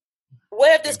rallies.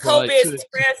 What if this COVID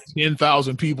spreads?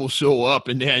 10,000 people show up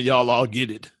and then y'all all get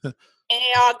it. And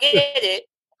they all get it.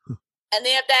 And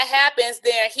then if that happens,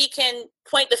 then he can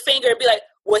point the finger and be like,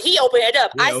 well, he opened it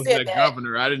up. Yeah, I said that.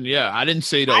 Governor. I didn't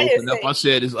say to open up. I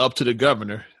said it's up to the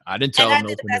governor. I didn't tell him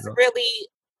to open it up. Really,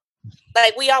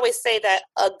 like we always say that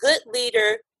a good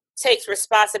leader takes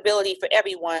responsibility for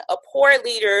everyone. A poor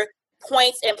leader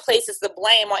points and places the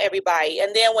blame on everybody.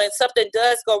 And then when something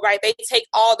does go right, they take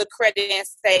all the credit and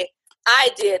say,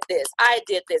 I did this.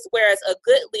 Whereas a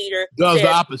good leader does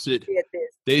the opposite.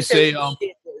 They say,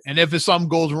 and if something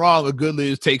goes wrong, a good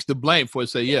leader takes the blame for it.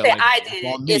 Say, yeah, I did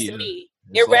it. It's me.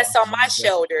 It rests on my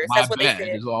shoulders. That's what they said.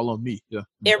 It's all on me. Yeah.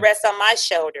 It rests on my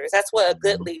shoulders. That's what a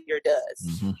good leader does.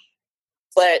 Mm-hmm.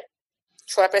 But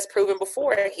Trump has proven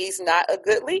before he's not a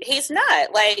good leader. He's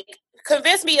not. Like,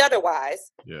 convince me otherwise.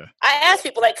 Yeah. I ask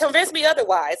people, like, convince me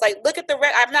otherwise. Like, look at the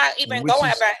I'm not even going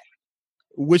about.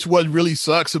 Which what really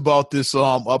sucks about this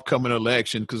upcoming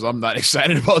election, because I'm not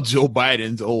excited about Joe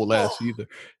Biden's old ass either.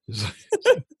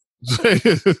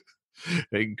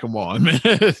 Hey, come on, man.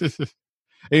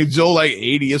 Hey, Joe like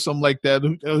 80 or something like that.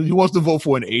 He wants to vote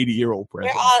for an 80-year-old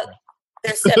president.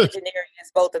 They're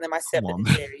septuagenarians. Both of them are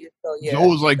septuagenarians. So, yeah.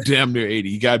 Joe's like damn near 80.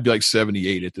 He got to be like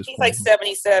 78 at this point. He's like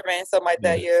 77, something like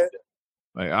that, yeah.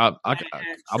 Like I'm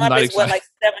not excited. What, like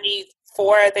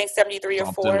 74, I think 73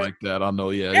 something or 4. Like that. I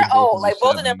know, yeah. They're old. Like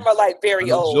both 70s. Of them are like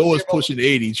very old. Joe is pushing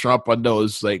 80. Trump, I know,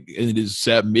 is like in his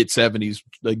mid-70s.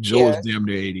 Like Joe is damn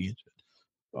near 80.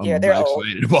 I'm they're old.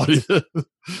 Excited about it.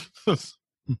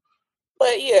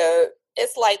 But yeah,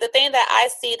 it's like the thing that I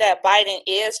see that Biden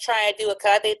is trying to do,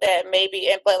 because I think that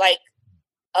but like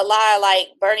a lot of like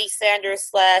Bernie Sanders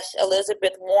 /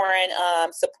 Elizabeth Warren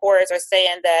supporters are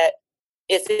saying that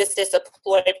it's just a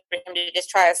ploy for him to just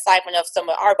try to siphon off some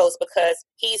of our votes, because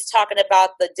he's talking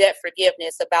about the debt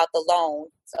forgiveness, about the loan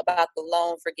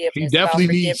forgiveness. He definitely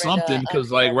needs something,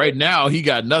 because like right now he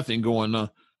got nothing going on.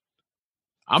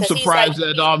 I'm surprised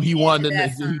that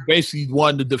he basically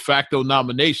won the de facto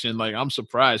nomination. Like, I'm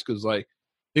surprised because, like,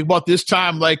 think about this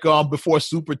time, like before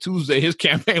Super Tuesday, his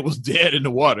campaign was dead in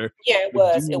the water. Yeah, it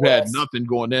was. He had nothing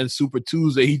going. Then Super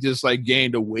Tuesday, he just like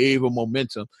gained a wave of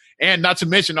momentum. And not to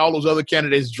mention all those other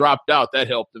candidates dropped out. That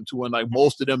helped him too. And like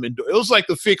most of them, it was like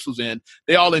the fix was in.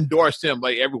 They all endorsed him.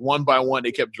 Like every one by one,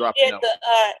 they kept dropping out.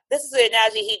 This is the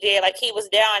analogy he did. Like he was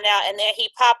down and out, and then he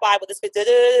popped by with this.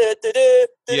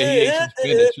 Yeah,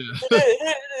 he ate some spinach.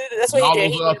 That's what he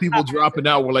did. All those people dropping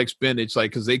out were like spinach, like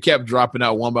because they kept dropping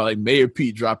out one by like Mayor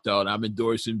Pete dropped out. I'm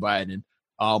endorsing Biden.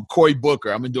 Cory Booker,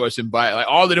 I'm endorsing Biden. Like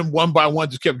all of them one by one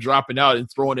just kept dropping out and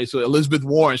throwing it. So Elizabeth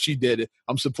Warren, she did it.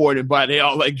 I'm supporting Biden. They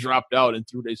all like dropped out and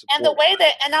threw their support. And the way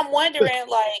that, and I'm wondering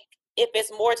like if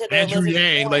it's more to the Andrew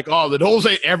Yang, like all of those,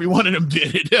 every one of them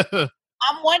did it.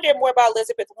 I'm wondering more about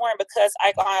Elizabeth Warren because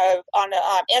on the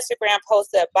Instagram post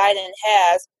that Biden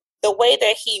has, the way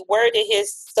that he worded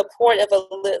his support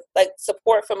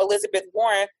from Elizabeth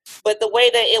Warren, but the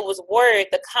way that it was worded,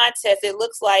 the context, it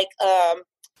looks like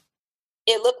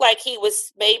he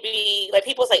was maybe like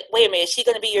people was like, wait a minute, is she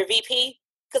going to be your VP?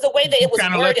 Because the way that it was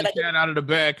worded, like cat out of the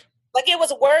bag, like it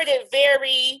was worded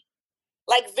very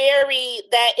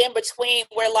that in between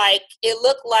where like it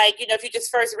looked like, you know, if you just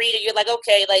first read it, you're like,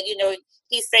 okay, like, you know,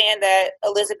 he's saying that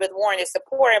Elizabeth Warren is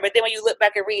supporting, but then when you look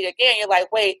back and read it again, you're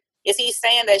like, wait, is he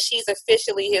saying that she's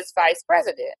officially his vice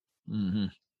president? Mm-hmm.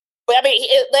 But I mean,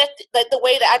 it left like the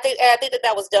way that I think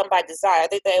that was done by design. I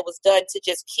think that it was done to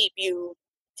just keep you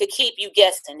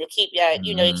guessing, to keep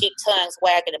you know, to keep tongues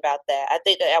wagging about that. I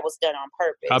think that was done on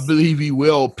purpose. I believe he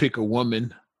will pick a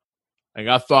woman. Like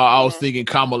I was thinking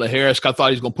Kamala Harris. I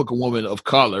thought he's gonna pick a woman of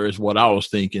color. Is what I was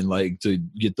thinking, like to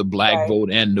get the black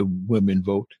vote and the women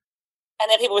vote. And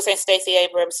then people were saying Stacey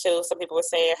Abrams too. Some people were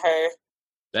saying her.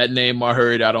 That name I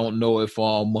heard. I don't know if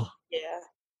I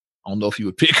don't know if you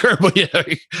would pick her, but yeah,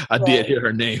 I did hear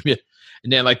her name. Yeah.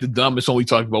 And then like the dumbest one we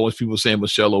talked about was people saying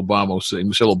Michelle Obama. Saying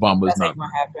Michelle Obama is not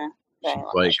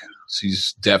running.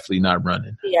 She's definitely not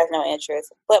running. She has no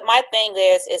interest. But my thing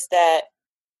is that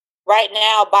right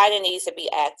now Biden needs to be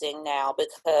acting now,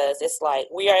 because it's like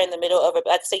we are in the middle of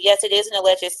like I said, yes, it is an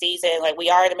election season. Like we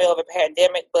are in the middle of a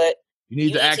pandemic, but you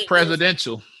need to act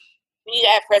presidential. You need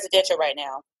to act presidential right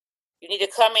now. You need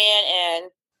to come in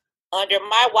and under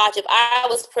my watch, if I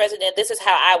was president, this is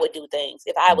how I would do things.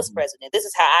 If I was president, this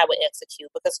is how I would execute,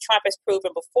 because Trump has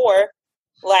proven before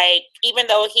Like, even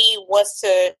though he wants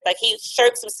to, like, he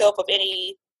shirks himself of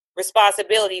any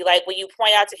responsibility. Like, when you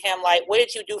point out to him, like, what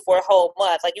did you do for a whole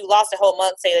month? Like, you lost a whole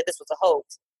month saying that this was a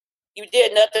hoax. You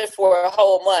did nothing for a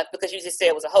whole month because you just said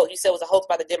it was a hoax. You said it was a hoax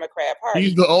by the Democrat Party.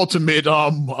 He's the ultimate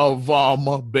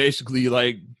of basically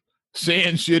like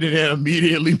saying shit and then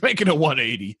immediately making a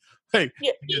 180. Hey,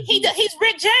 yeah, he's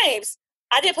Rick James.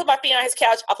 I didn't put my feet on his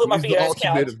couch. I put my feet on his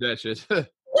couch. Of that shit. What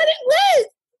it was.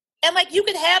 And like, you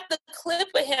could have the clip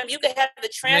of him. You could have the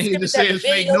transcript. He just say it's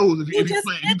fake news. If you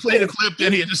play the clip,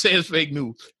 then he just say it's fake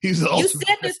news. He's the ultimate. You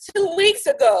said this 2 weeks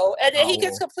ago, and then he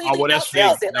gets completely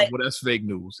outsells it. Like, well, that's fake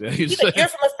news. Like, you're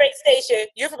from a fake station.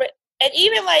 And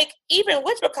even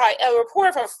a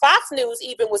reporter from Fox News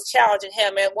even was challenging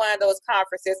him at one of those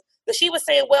conferences. But she was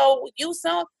saying, "Well, you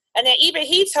son." And then even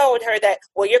he told her that,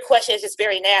 "Well, your question is just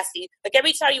very nasty. Like,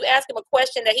 every time you ask him a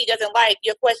question that he doesn't like,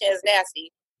 your question is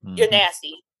nasty. Mm-hmm. You're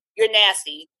nasty. You're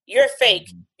nasty. You're fake.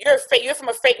 Mm-hmm. You're fake. You're from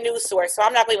a fake news source, so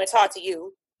I'm not going to even talk to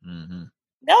you." Mm-hmm.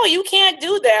 No, you can't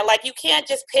do that. Like, you can't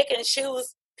just pick and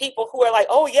choose people who are like,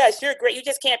 "Oh, yes, you're great." You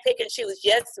just can't pick and choose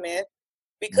yes men.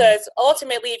 Because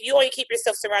ultimately, if you only keep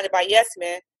yourself surrounded by yes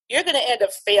men, you're going to end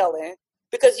up failing.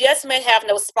 Because yes men have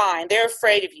no spine. They're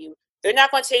afraid of you. They're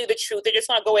not going to tell you the truth. They're just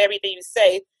going to go with everything you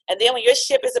say. And then when your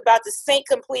ship is about to sink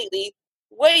completely,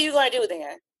 what are you going to do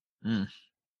then? Mm.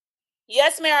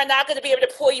 Yes men are not going to be able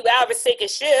to pull you out of a sinking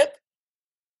ship.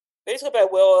 They're just going to be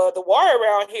like, "Well, the water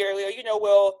around here,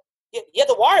 yeah,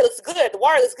 the water looks good. The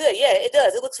water looks good. Yeah, it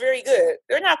does. It looks very good."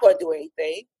 They're not going to do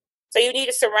anything. So you need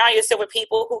to surround yourself with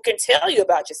people who can tell you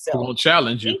about yourself. Who will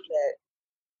challenge you.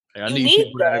 I need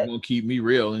people that are going to keep me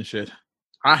real and shit.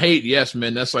 I hate yes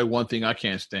men. That's like one thing I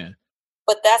can't stand.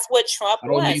 But that's what Trump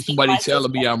wants. I don't need somebody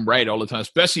telling me I'm right all the time,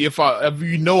 especially if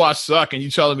you know I suck and you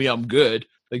telling me I'm good.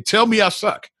 Like, tell me I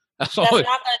suck. That's not going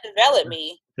to develop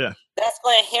me. Yeah. That's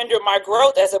going to hinder my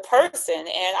growth as a person.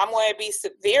 And I'm going to be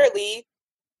severely,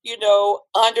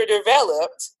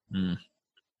 underdeveloped.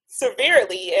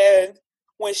 Severely. And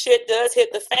when shit does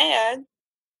hit the fan,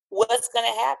 what's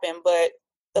going to happen? But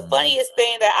the funniest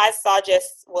thing that I saw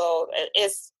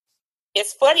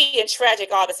it's funny and tragic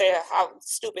all to say how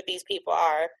stupid these people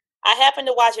are. I happened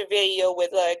to watch a video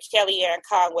with Kellyanne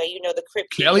Conway, the Crip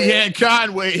Keeper. Kellyanne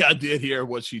Conway, I did hear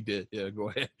what she did. Yeah, go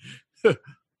ahead.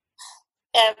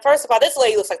 And first of all, this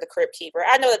lady looks like the Crip Keeper.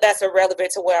 I know that that's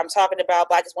irrelevant to what I'm talking about,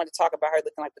 but I just want to talk about her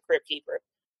looking like the Crip Keeper.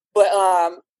 But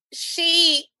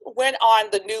she went on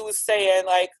the news saying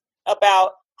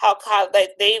about how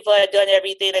they've done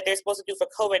everything that they're supposed to do for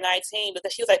COVID-19,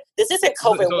 because she was like, "This isn't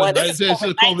COVID-1, this is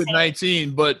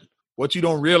COVID-19." But what you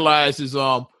don't realize is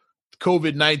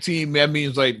COVID-19, that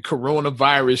means like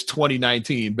coronavirus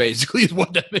 2019, basically is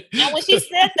what that means. And when she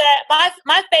said that,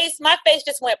 my face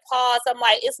just went pause. I'm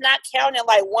like, it's not counting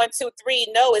like 1, 2, 3.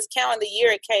 No, it's counting the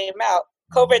year it came out.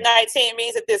 COVID-19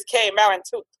 means that this came out in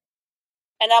 2.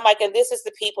 And I'm like, and this is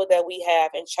the people that we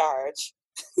have in charge.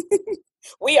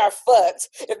 We are fucked.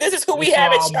 If this is who we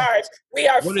have in charge, we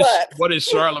are fucked. What is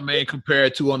Charlemagne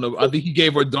compared to I think he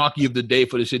gave her donkey of the day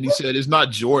for this shit. And he said it's not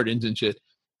Jordans and shit.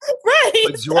 Right.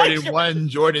 But Jordan 1,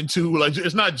 Jordan 2, like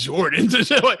it's not Jordans and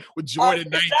shit. Like with Jordan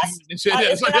 19 and shit.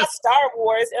 It's not Star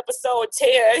Wars episode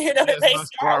 10. They say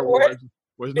Star Wars.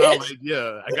 It's not like,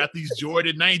 I got these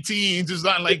Jordan 19s. It's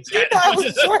not like that. You know, it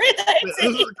was Jordan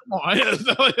 19. Come on.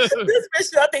 This bitch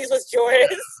thought these was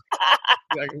Jordans.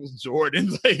 Like it was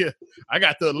Jordans. I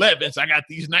got the 11s. I got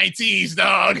these 19s,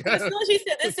 dog. As soon as she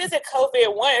said, this isn't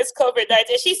COVID-1, it's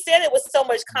COVID-19. She said it with so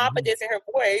much confidence in her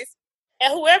voice.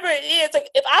 And whoever it is, like,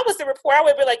 if I was the reporter, I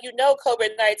would be like,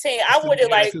 COVID-19. I would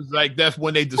have that's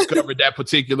when they discovered that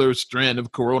particular strand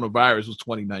of coronavirus was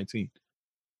 2019.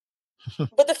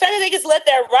 But the fact that they just let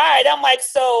that ride, I'm like,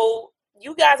 so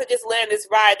you guys are just letting this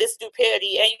ride, this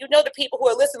stupidity. And the people who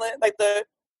are listening, like the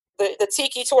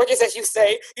tiki torches, as you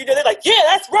say, they're like, yeah,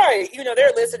 that's right.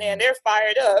 They're listening and they're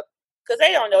fired up because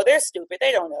they don't know. They're stupid.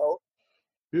 They don't know.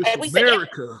 It's and we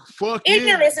America. Fuck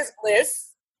ignorance is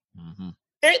bliss. Mm-hmm.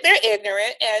 They're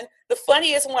ignorant. And the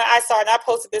funniest one I saw, and I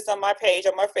posted this on my page,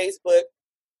 on my Facebook,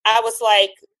 I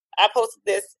posted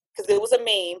this because it was a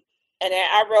meme. And then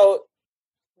I wrote,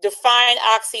 define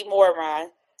oxymoron,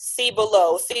 see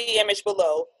image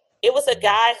below. It was a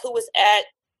guy who was at,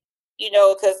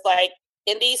 because like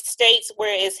in these states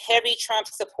where it's heavy Trump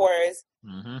supporters,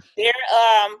 mm-hmm.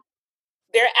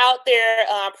 They're out there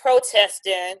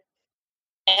protesting,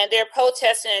 and they're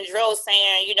protesting in droves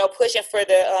saying, pushing for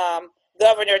the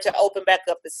governor to open back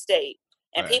up the state.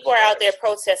 And right. People are out there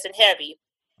protesting heavy.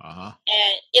 Uh-huh.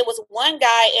 And it was one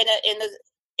guy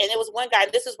and it was one guy,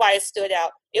 this is why it stood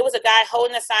out. It was a guy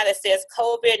holding a sign that says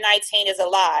COVID-19 is a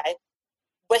lie.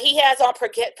 but he has on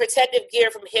protective gear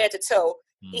from head to toe.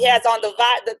 He has on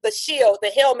the shield, the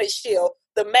helmet shield,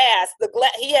 the mask,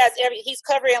 he has he's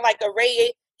covering like a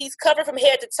radiator. He's covered from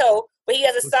head to toe, but he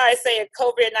has a sign saying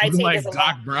COVID-19 like is a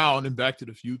Doc Brown in Back to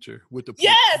the Future with the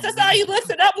yes, that's how you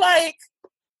listen up. Like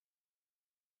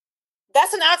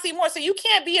that's an oxymoron. So you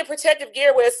can't be in protective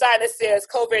gear with a sign that says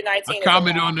COVID-19. I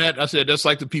commented on that. I said that's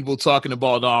like the people talking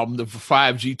about the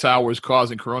 5G towers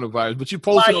causing coronavirus, but you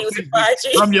posted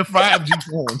from your 5G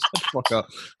phones. Shut the fuck up.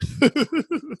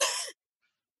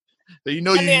 So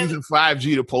you're using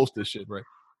 5G to post this shit, right?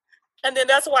 And then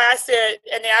that's why I said,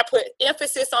 and then I put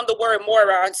emphasis on the word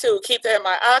moron too. Keep that in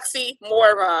my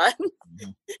oxymoron.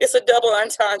 Mm-hmm. It's a double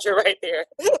entendre right there.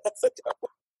 That's a double.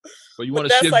 So you want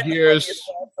to shift gears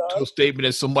to a statement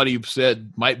that somebody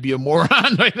said might be a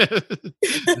moron?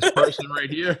 This person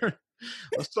right here.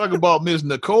 Let's talk about Ms.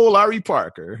 Nicole Ari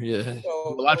Parker. Yeah, a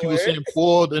lot of people saying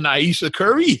pulled an Ayesha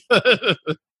Curry.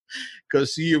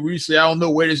 Because she recently, I don't know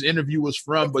where this interview was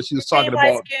from, but she was talking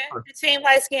about the team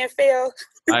light skin failed.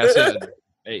 I said,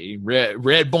 hey,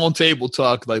 Red Bone Table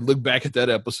Talk. Like, look back at that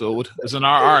episode. It's in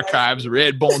our archives.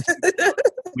 Red Bone.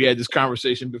 We had this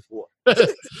conversation before, but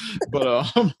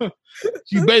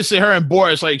she basically her and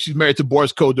Boris, like she's married to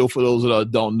Boris Kodjoe. For those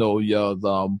that don't know,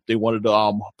 they one of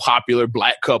the popular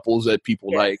black couples that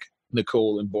people like,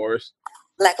 Nicole and Boris.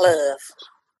 Black love.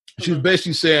 She was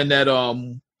basically saying that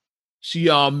she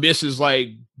misses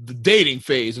like the dating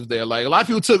phase of their life. A lot of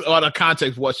people took out of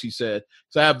context what she said.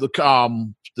 So I have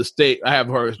I have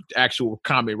her actual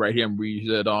comment right here and read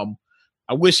that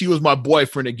I wish he was my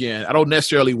boyfriend again. I don't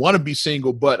necessarily want to be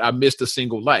single, but I missed a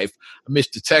single life. I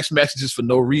missed the text messages for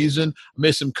no reason. I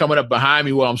miss him coming up behind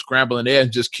me while I'm scrambling there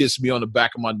and just kissing me on the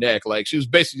back of my neck. Like she was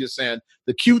basically just saying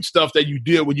the cute stuff that you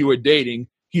did when you were dating,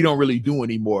 he don't really do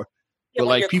anymore. Yeah, but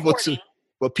like people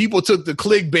took the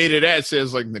clickbait of that,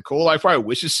 says like Nicole, I probably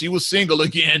wishes she was single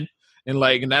again. And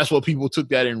that's what people took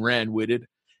that and ran with it.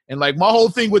 And like my whole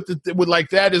thing with like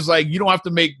that is like you don't have to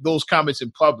make those comments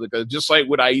in public. Just like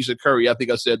with Ayesha Curry, I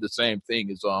think I said the same thing.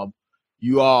 Is because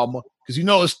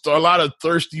it's a lot of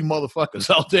thirsty motherfuckers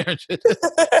out there and shit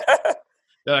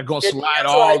that are gonna slide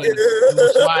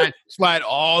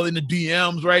all in the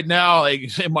DMs right now. Like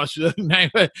saying my shit,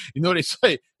 they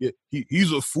say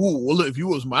he's a fool. Well, if you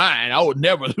was mine, I would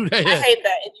never do that. I hate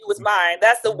that. If you was mine,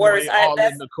 that's the worst.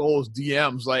 In Nicole's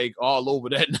DMs, like all over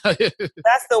that.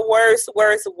 That's the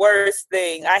worst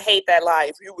thing. I hate that lie.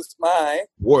 If you was mine,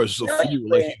 worse of you.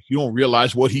 Like you don't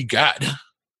realize what he got.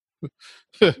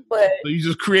 But so you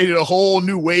just created a whole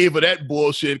new wave of that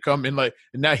bullshit coming. Like,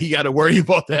 and now he got to worry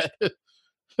about that.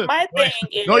 My thing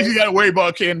is, no, you got to worry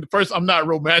about. Okay, first, I'm not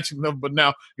romantic enough, but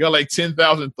now you got like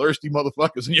 10,000 thirsty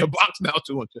motherfuckers in your box now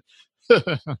too.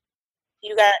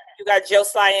 You got Joe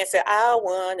Slide and said, "I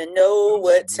want to know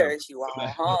what turns you on."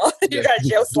 Huh? You got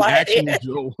Joe Slide in.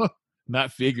 Joe,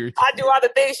 not figured. I do all the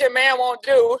things your man won't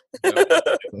do.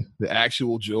 The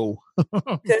actual Joe.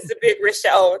 Because the big rich.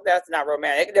 Oh, that's not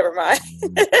romantic. Never mind.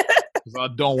 Because I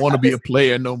don't want to be a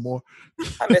player no more.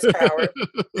 I miss power.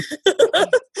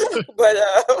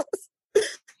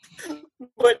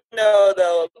 But no,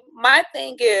 though. My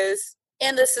thing is,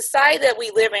 in the society that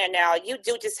we live in now, you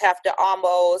do just have to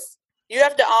almost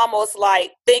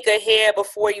like think ahead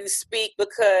before you speak,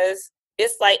 because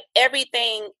it's like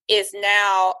everything is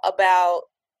now about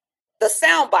the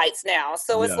sound bites now.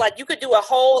 So it's like you could do a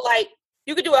whole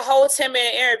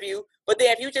 10-minute interview, but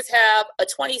then if you just have a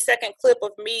 20-second clip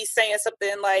of me saying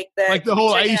something like that, like the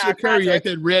whole Ayesha Curry, like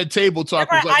that Red Table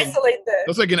Talk, was like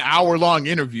that's like an hour-long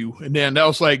interview, and then that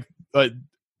was like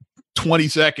 20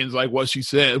 seconds, like what she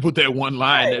said with that one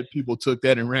line that people took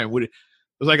that and ran with it.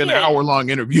 It was like an hour-long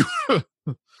interview.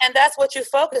 And that's what you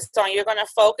focused on. You're going to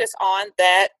focus on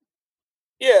that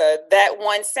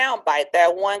one sound bite,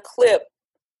 that one clip.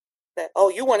 That, oh,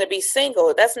 you want to be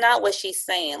single. That's not what she's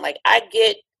saying. Like, I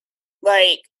get,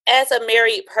 like, as a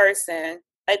married person,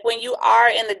 like when you are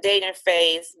in the dating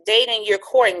phase, you're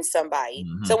courting somebody.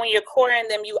 Mm-hmm. So when you're courting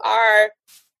them, you are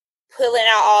pulling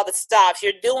out all the stops.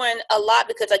 You're doing a lot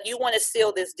because like you want to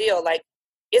seal this deal. Like,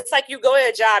 it's like you go to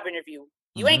a job interview.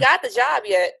 You ain't got the job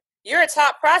yet. You're a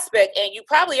top prospect and you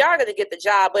probably are going to get the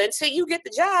job. But until you get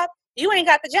the job, you ain't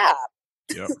got the job.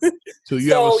 Yep. So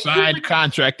you have a signed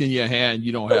contract in your hand.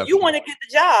 You don't have. You want to get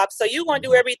the job, so you want to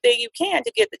do everything you can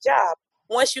to get the job.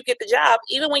 Once you get the job,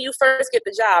 even when you first get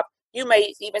the job, you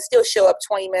may even still show up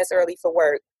 20 minutes early for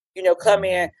work. Come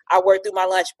in. I work through my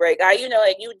lunch break. And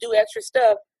you do extra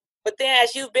stuff. But then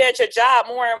as you been at your job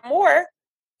more and more,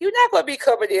 you're not going to be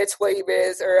coming in 20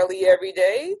 minutes early every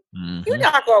day. Mm-hmm. You're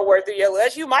not going to work through your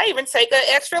lunch. You might even take an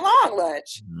extra long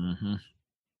lunch. Mm-hmm.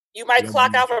 You might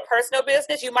clock out for personal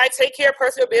business. You might take care of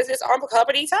personal business on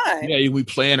company time. Yeah, we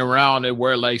playing around and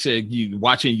where, like, say, you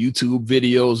watching YouTube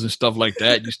videos and stuff like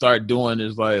that. You start doing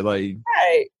is like right.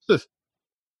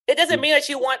 It doesn't mean that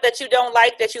you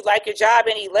like your job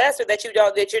any less, or that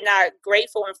you're not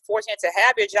grateful and fortunate to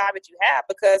have your job that you have,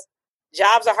 because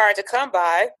jobs are hard to come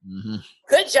by. Mm-hmm.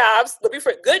 Good jobs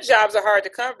are hard to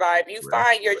come by. If you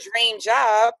find your dream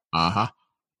job,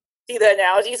 see the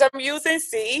analogies I'm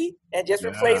using, and just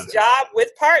replace job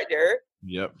with partner.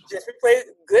 Yep. Just replace.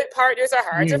 Good partners are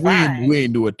hard to find. We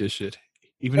ain't new at this shit.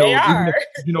 Even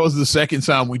though it's the second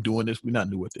time we doing this, we're not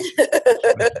new at this shit.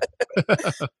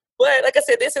 But like I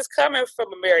said, this is coming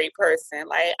from a married person.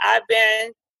 Like, I've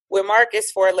been with Marcus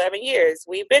for 11 years.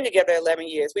 We've been together 11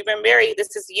 years. We've been married.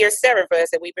 This is year 7 for us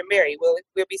that we've been married. We'll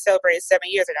be celebrating 7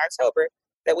 years in October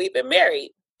that we've been married.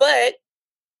 But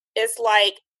it's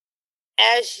like,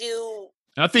 I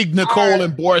think Nicole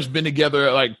and Boris been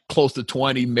together like close to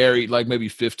 20, married like maybe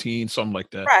 15, something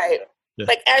like that. Right. Yeah.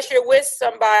 Like, as you're with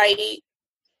somebody,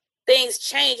 things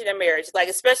change in a marriage. Like,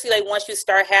 especially like once you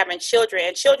start having children,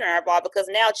 and children are involved, because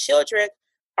now children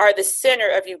are the center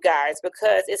of you guys,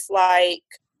 because it's like,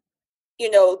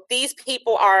 these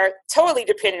people are totally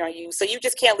dependent on you. So you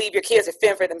just can't leave your kids to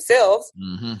fend for themselves.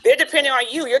 Mm-hmm. They're dependent on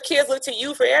you. Your kids look to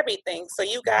you for everything. So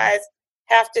you guys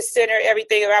have to center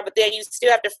everything around, but then you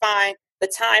still have to find the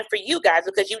time for you guys,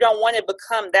 because you don't want to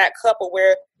become that couple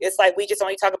where it's like we just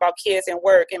only talk about kids and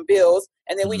work and bills,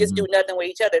 and then we just do nothing with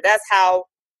each other. That's how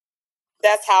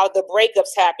the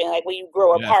breakups happen. Like, when you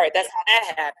grow apart, that's how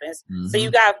that happens. Mm-hmm. So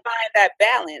you gotta find that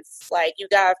balance. Like, you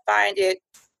gotta find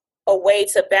a way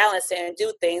to balance it and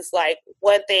do things. Like,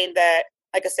 one thing that,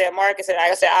 like I said, Marcus and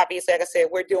I said, obviously, like I said,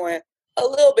 we're doing a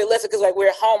little bit less because like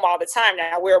we're home all the time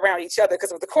now. We're around each other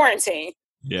because of the quarantine.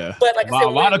 Yeah. But like I said, a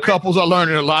lot of couples are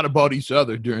learning a lot about each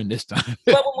other during this time.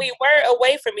 But when we were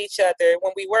away from each other,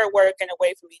 when we were working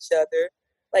away from each other,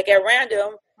 like at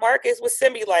random, Marcus would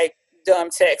send me like dumb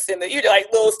texts and like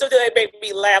little stuff that made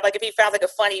me laugh. Like if he found like a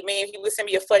funny meme, he would send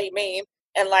me a funny meme,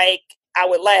 and like I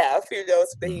would laugh,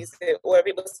 So he said, or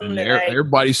people send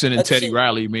everybody's sending Teddy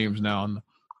Riley memes now.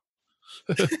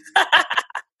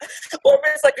 Or if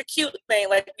it's like a cute thing,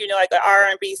 like like an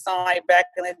R&B song, like back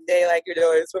in the day, like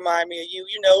it's remind me of you,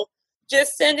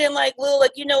 just sending like little,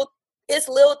 like it's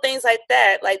little things like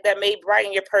that may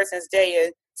brighten your person's day.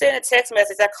 And send a text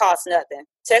message that costs nothing.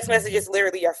 Text messages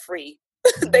literally are free.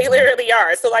 They literally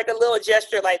are. So like a little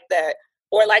gesture like that,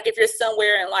 or like if you're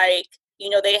somewhere and like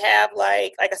they have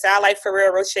like I said, I like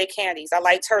Ferrero Rocher candies. I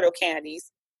like turtle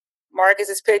candies. Marcus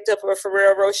has picked up a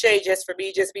Ferrero Rocher just for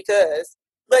me, just because.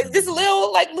 Like just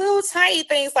little tiny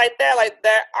things like that,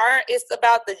 it's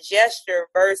about the gesture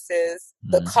versus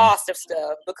the cost of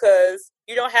stuff, because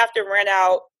you don't have to rent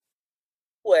out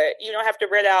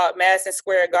Madison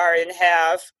Square Garden and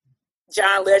have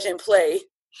John Legend play.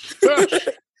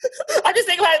 I just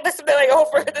think about this like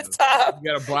over the top.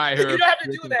 You gotta buy her. You don't have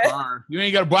to do that. Car. You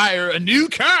ain't gotta buy her a new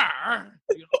car.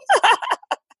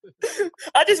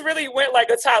 I just really went like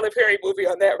a Tyler Perry movie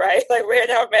on that, right? Like ran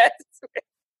out Madison Square.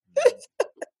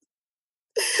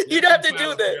 You don't have to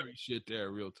do that. Shit,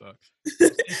 there, real talk.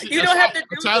 You don't have to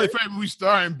do Tyler Perry movie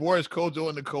starring Boris Kojo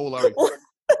and Nicole are.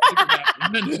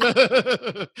 Have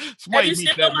you seen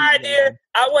my idea?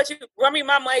 I want you to run me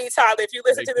my money, Tyler, if you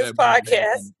listen to this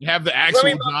podcast. Have the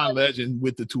actual John Legend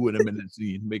with the two of them in the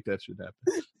scene. Make that shit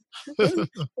happen.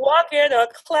 Walking a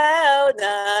cloud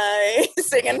nine,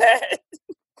 singing that.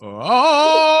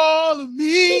 All of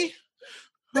me,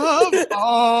 of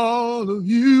all of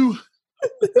you.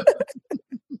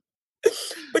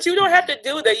 But you don't have to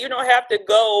do that. You don't have to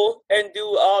go and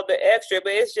do all the extra,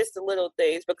 but it's just the little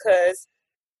things, because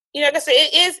like I said,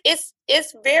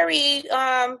 it's very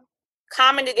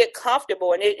common to get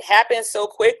comfortable, and it happens so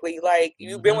quickly. Like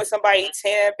you've been with somebody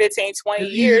 10, 15, 20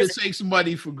 years. Easy to take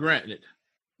somebody for granted.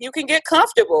 You can get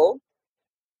comfortable.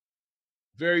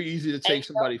 Very easy to take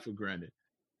somebody for granted.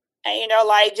 And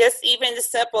like just even the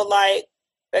simple like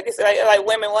I said, like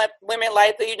women like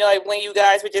like when you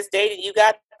guys were just dating, you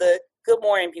got the good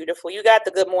morning beautiful. You got the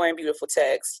good morning beautiful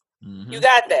text. Mm-hmm. You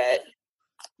got that.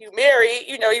 You married,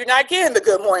 you're not getting the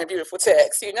good morning beautiful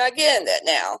text. You're not getting that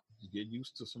now. You get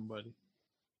used to somebody.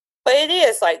 But it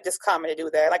is like just common to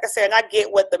do that. Like I said, and I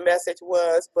get what the message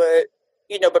was, but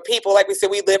but people, like we said,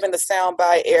 we live in the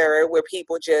soundbite era where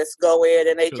people just go in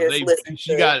and they listen.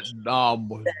 She got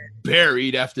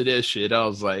buried after this shit. I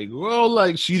was like, well,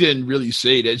 like she didn't really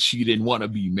say that she didn't want to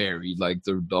be married. Like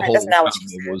the whole time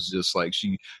it was just like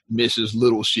she misses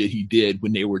little shit he did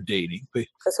when they were dating.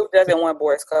 Because who doesn't want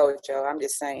Boris Kojo? I'm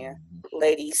just saying,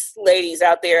 ladies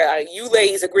out there, you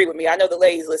ladies agree with me. I know the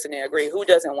ladies listening agree. Who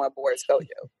doesn't want Boris Kojo?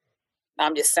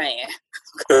 I'm just saying.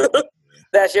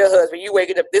 That's your husband. You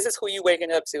waking up. This is who you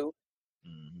waking up to.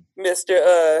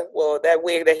 Mr. Well, that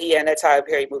wig that he had in that Tyler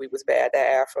Perry movie was bad. That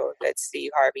afro, that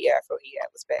Steve Harvey afro he had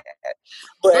was bad.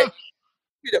 But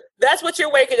that's what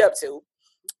you're waking up to.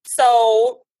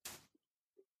 So,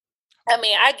 I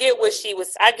mean, I get what she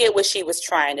was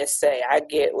trying to say. I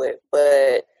get what,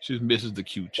 but she misses the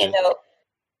cute chick.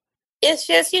 It's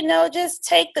just just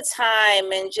take the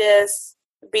time and just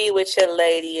be with your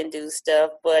lady and do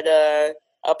stuff. But a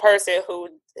person who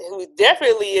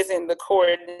definitely is in the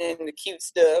court and the cute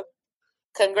stuff.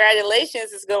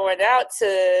 Congratulations is going out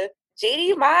to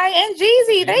Jeannie Mai and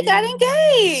Jeezy. They got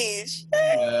engaged.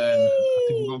 I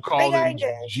think we're gonna call them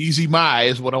Jeezy Mai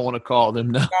is what I want to call them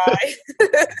now.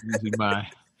 Jeezy Mai.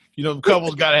 The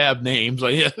couples gotta have names.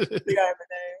 Like, yeah. They gotta have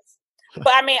names.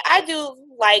 But I mean, I do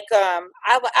like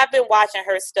I've been watching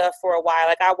her stuff for a while.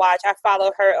 Like I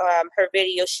follow her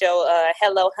video show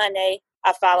Hello Honey.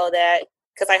 I follow that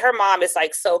because like her mom is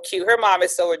like so cute. Her mom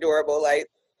is so adorable. Like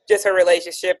just her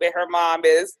relationship and her mom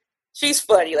she's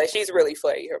funny. Like she's really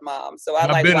funny, her mom. So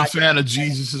I've been a fan of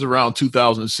Jesus since around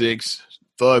 2006.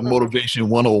 Thug Motivation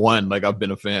 101. Like I've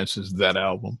been a fan since that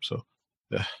album. So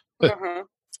yeah.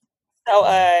 So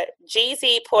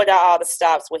Jeezy pulled out all the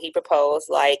stops when he proposed.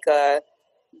 Like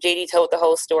JD told the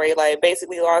whole story. Like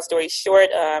basically, long story short,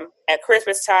 at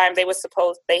Christmas time they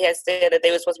had said that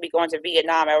they were supposed to be going to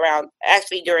Vietnam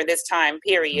during this time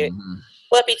period.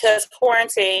 But because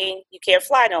quarantine, you can't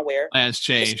fly nowhere. Plans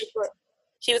changed.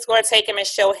 She was going to take him and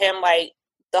show him like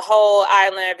the whole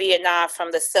island of Vietnam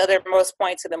from the southernmost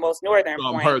point to the most northern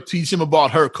point. Teach him about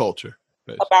her culture.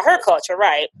 Basically. About her culture,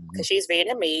 right. Because she's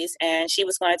Vietnamese, and she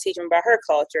was going to teach him about her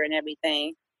culture and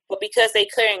everything. But because they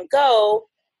couldn't go,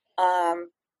 on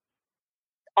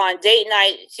date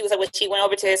night, she was like, when she went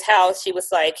over to his house, she was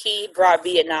like, he brought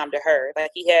Vietnam to her.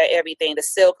 Like he had everything, the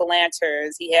silk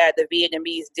lanterns, he had the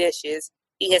Vietnamese dishes.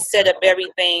 He had set up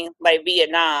everything like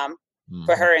Vietnam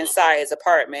for her inside his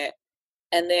apartment.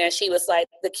 And then she was like,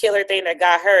 the killer thing that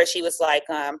got her, she was like,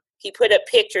 he put up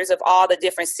pictures of all the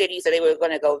different cities that they were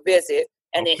going to go visit.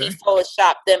 And then he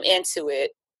photoshopped them into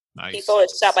it. Nice. He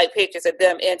photoshopped like pictures of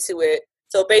them into it.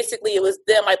 So basically it was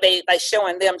them like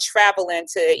showing them traveling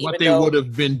to what they would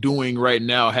have been doing right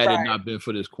now had it not been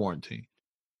for this quarantine.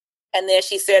 And then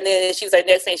she said, she was like,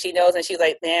 next thing she knows, and she was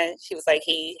like,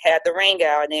 he had the ring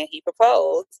out and then he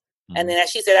proposed. And then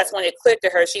she said that's when it clicked to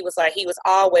her. She was like, he was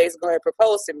always going to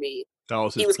propose to me.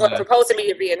 He was going to propose to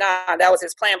me in Vietnam. That was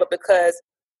his plan. But because,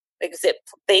 like I said,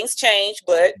 things change,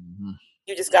 but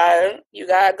you just gotta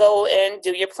go and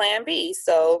do your plan B.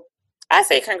 So I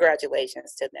say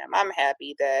congratulations to them. I'm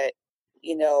happy that,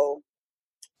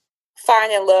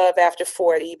 finding love after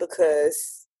 40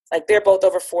 because like they're both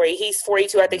over 40. He's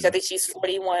 42. I think she's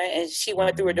 41 and she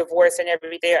went through a divorce and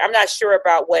everything. I'm not sure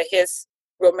about what his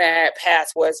romantic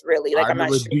past was really. Like I'm not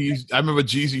sure. I remember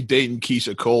Jeezy dating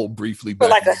Keisha Cole briefly for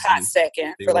like a hot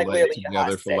second. For like really a hot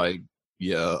second. For like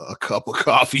a cup of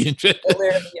coffee and shit.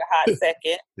 Literally a hot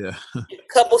second. Yeah.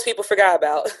 Couples people forgot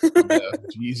about.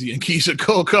 Jeezy and Keisha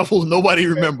Cole couples nobody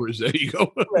remembers. There you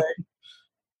go. Right.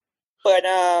 But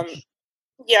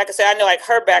yeah, like I said, I know like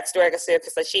her backstory, like I said,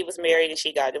 because like she was married and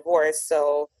she got divorced.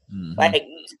 So like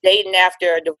dating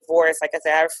after a divorce, like I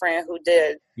said, I have a friend who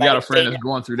did. You got a friend that's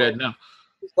going through that now.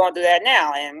 Who's going through that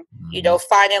now, and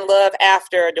finding love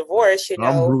after a divorce.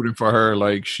 I'm rooting for her.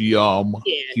 Like she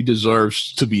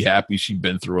deserves to be happy. She's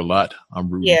been through a lot. I'm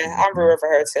rooting. Yeah, I'm rooting for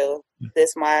her too.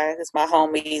 This my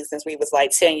homie since we was like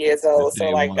 10 years old.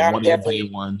 So like I'm definitely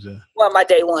one of my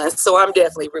day ones. So I'm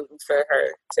definitely rooting for her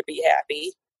to be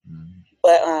happy.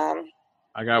 But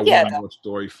I got one more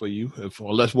story for you.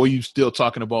 Unless were you still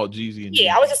talking about Jeezy and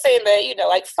I was just saying that,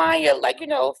 like find your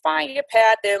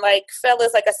path and like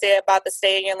fellas, like I said about the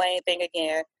stay in your lane thing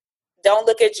again. Don't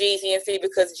look at Jeezy and see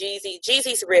because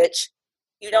Jeezy's rich.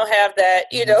 You don't have that,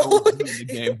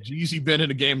 Jeezy been in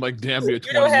the game like damn near 20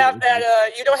 You don't have years.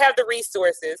 that you don't have the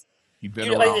resources. You've been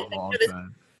around a long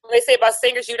time. When they say about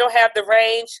singers, you don't have the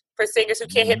range. For singers who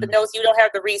can't hit the notes, you don't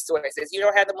have the resources. You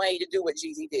don't have the money to do what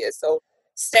Jeezy did. So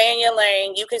stay in your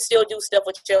lane. You can still do stuff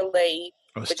with your lady.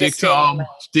 Stick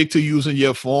to using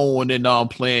your phone and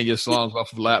playing your songs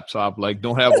off of laptop. Like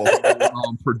don't have a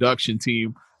whole production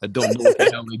team that don't know what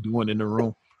the hell they're doing in the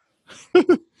room.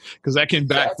 Because that can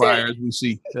backfire as we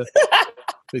see.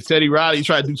 Teddy Riley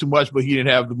tried to do too much, but he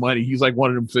didn't have the money. He's like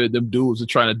one of them dudes that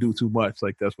trying to do too much.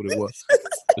 Like that's what it was.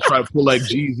 To try to pull like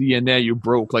Jeezy and now you're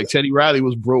broke. Like Teddy Riley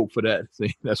was broke for that.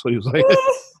 See, that's what he was like.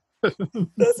 That's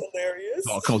hilarious.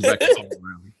 It all comes back to Teddy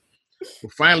Riley.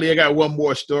 Well, finally, I got one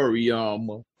more story.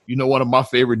 One of my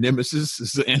favorite nemesis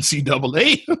is the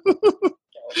NCAA.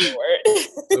 Lord.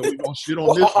 So we're gonna shit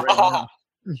on this right now.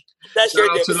 That's Shout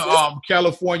your out to nemesis. the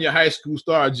California high school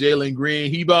star Jalen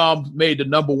Green. He made the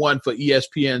 #1 for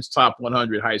ESPN's top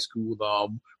 100 high school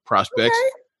prospects,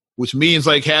 which means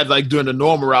had during the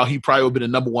normal route, he probably would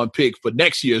have been the #1 pick for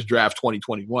next year's draft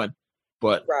 2021.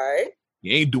 But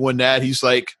he ain't doing that. He's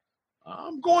like,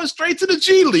 I'm going straight to the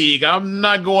G League. I'm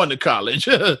not going to college.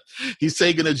 He's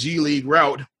taking a G League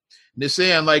route. And they're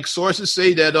saying sources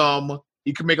say that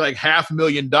he could make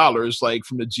 $500,000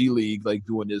 from the G League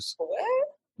doing this. What?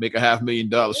 Make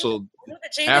 $500,000. So the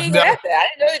G League had that. I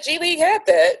didn't know the G League had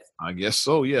that. I guess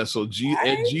so. Yeah. So G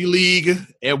League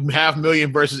and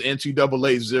 $500,000 versus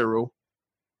NCAA 0.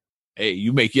 Hey,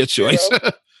 you make your choice.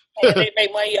 And they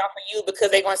make money off of you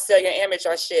because they're gonna sell your image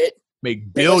or shit.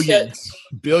 Make billions,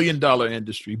 $billion-dollar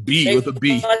industry. With a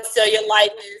B. They're gonna sell your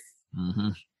likeness. Mm-hmm.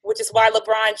 Which is why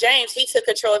LeBron James, he took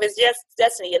control of his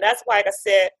destiny. And that's why, like I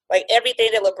said,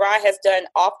 everything that LeBron has done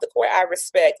off the court, I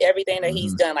respect. Everything that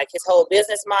he's done, his whole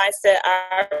business mindset,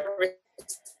 I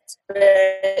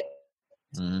respect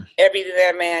everything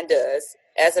that man does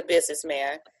as a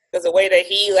businessman. Because the way that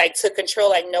he took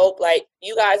control, nope,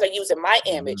 you guys are using my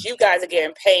image. You guys are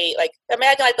getting paid.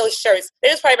 Imagine those shirts. They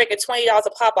was probably making $20 a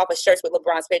pop off of shirts with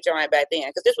LeBron's picture on it back then.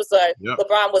 Because this was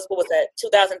LeBron was, what was that,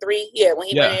 2003? Yeah, when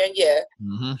he went in, yeah.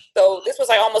 Mm-hmm. So this was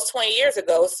almost 20 years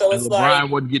ago. So it's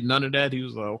LeBron wouldn't get none of that. He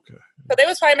was okay. So they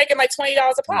was probably making $20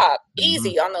 a pop.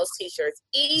 Easy on those t-shirts.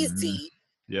 Easy.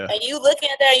 Yeah. And you looking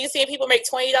at that, you seeing people make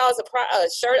 $20 a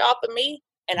shirt off of me,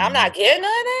 and I'm not getting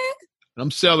none of that? I'm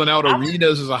selling out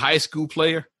arenas as a high school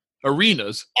player.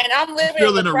 Arenas. And I'm living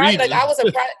in the project. I was a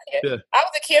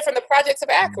kid from the projects of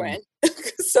Akron.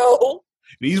 So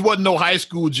these wasn't no high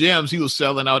school gyms. He was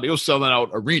selling out. They were selling out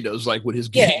arenas with his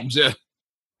games. Yeah.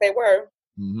 They were.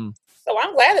 Mm-hmm. So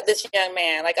I'm glad that this young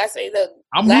man, I say,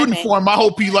 I'm rooting for him. I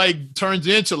hope he turns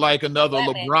into another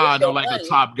LeBron or a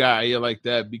top guy like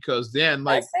that, because then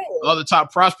other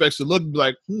top prospects will look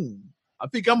like, I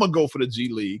think I'm gonna go for the G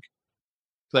League.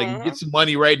 Get some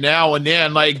money right now and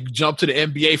then jump to the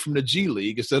NBA from the G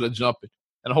League instead of jumping.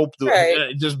 And I hope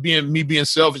just being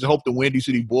selfish, I hope the Windy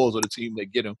City Bulls are the team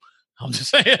that get him. I'm just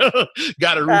saying,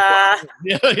 gotta root for him.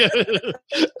 Yeah.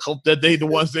 Hope that they the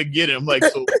ones that get him.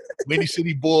 So Windy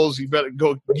City Bulls, you better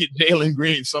go get Jalen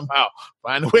Green somehow.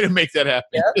 Find a way to make that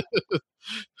happen.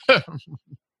 Yep.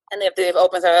 And if it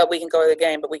opens her up, we can go to the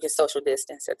game, but we can social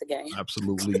distance at the game.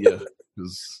 Absolutely, yeah.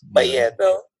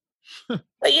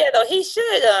 Though he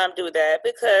should do that,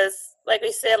 because like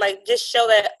we said, just show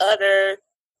that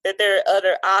there are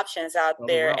other options out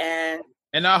there.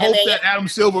 And I hope that Adam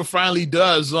Silver finally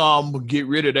does get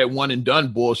rid of that one and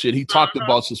done bullshit. He talked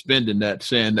about suspending that,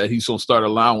 saying that he's gonna start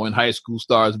allowing high school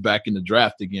stars back in the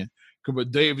draft again.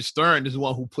 But David Stern is the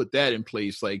one who put that in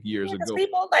place years ago.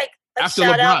 People after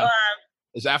shout LeBron. Out,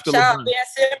 it's after shout LeBron. Ben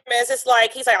Simmons. It's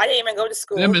he's I didn't even go to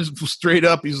school. Simmons straight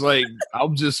up, he's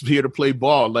I'm just here to play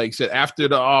ball. He said after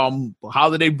the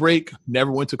holiday break,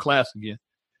 never went to class again.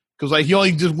 Because he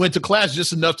only just went to class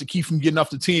just enough to keep from getting off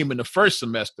the team in the first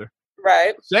semester.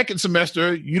 Right. Second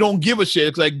semester, you don't give a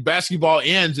shit. It's basketball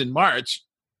ends in March.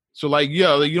 So you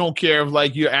don't care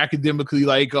if you're academically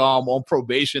on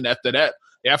probation after that.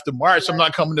 After March, I'm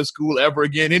not coming to school ever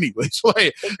again anyway. So,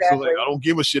 I don't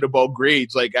give a shit about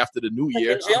grades after the new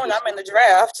year. In June, I'm in the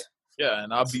draft. Yeah,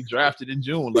 and I'll be drafted in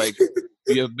June.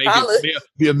 Be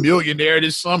a millionaire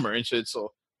this summer and shit.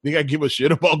 So think I give a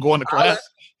shit about going to class?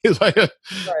 It's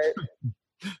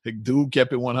dude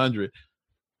kept it 100.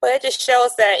 But it just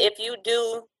shows that if you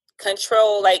do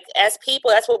control, as people,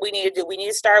 that's what we need to do. We need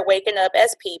to start waking up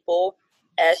as people,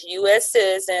 as U.S.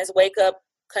 citizens, wake up,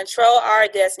 control our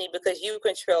destiny, because you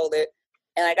control it.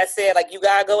 And like I said, you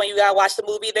got to go and you got to watch the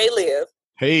movie They Live.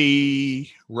 Hey,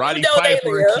 Roddy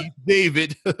Piper and Keith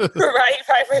David. Roddy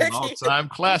Piper and Keith. All-time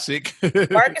classic.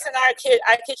 Marcus and I kid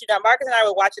you not, Marcus and I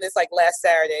were watching this last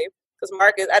Saturday, because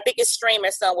Marcus, I think it's streaming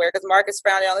somewhere, because Marcus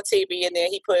found it on the TV and then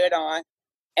he put it on.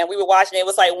 And we were watching it. It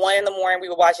was 1 in the morning. We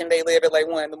were watching They Live at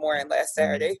 1 in the morning last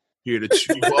Saturday. Here to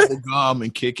chew bubble gum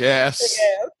and kick ass.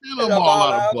 Yeah. Get them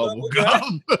all out of bubble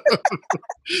gum. But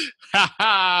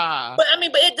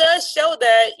it does show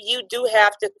that you do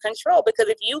have to control, because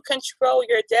if you control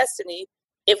your destiny,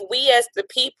 if we as the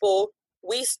people,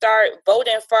 we start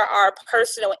voting for our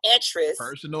personal interests.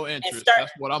 That's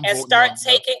what I'm voting on. And start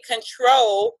taking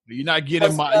control. You're not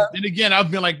getting my. And again, I've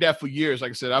been like that for years.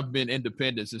 Like I said, I've been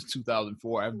independent since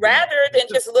 2004. Rather than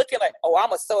just looking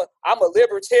I'm a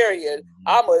libertarian,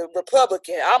 I'm a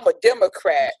Republican, I'm a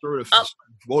Democrat.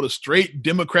 Vote a straight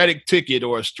Democratic ticket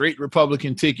or a straight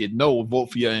Republican ticket. No,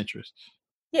 vote for your interests.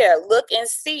 Yeah, look and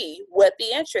see what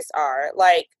the interests are.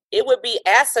 it would be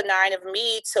asinine of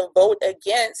me to vote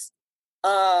against,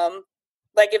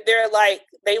 like if they're like,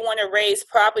 they want to raise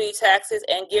property taxes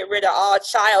and get rid of all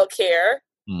child care.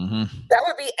 Mm-hmm. That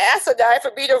would be asinine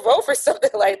for me to vote for something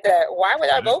like that. Why would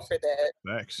I vote for that?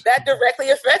 Facts. That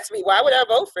directly affects me. Why would I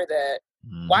vote for that?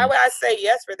 Mm-hmm. Why would I say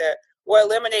yes for that? Or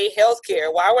eliminate health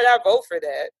care? Why would I vote for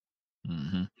that?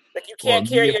 Mm-hmm. Like you can't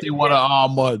carry if they want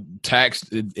to tax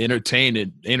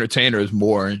entertainers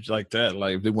more and like that,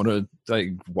 like if they want to,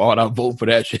 like, why would I vote for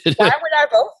that shit? Why would I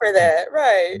vote for that?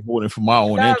 Right. I'm voting for my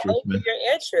own interest, vote man. For your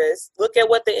interests. Look at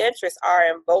what the interests are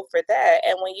and vote for that.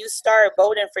 And when you start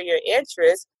voting for your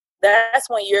interests, that's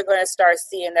when you're going to start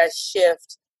seeing that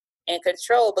shift in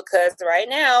control, because right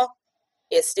now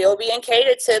it's still being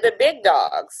catered to the big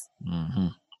dogs. Mm-hmm.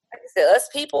 Like I said, us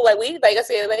people, like I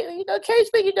said,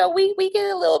 occasionally, we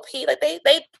get a little pee. Like they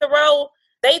throw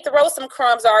some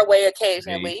crumbs our way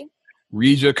occasionally. Hey,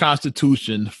 read your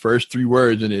Constitution. First 3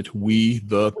 words in it: we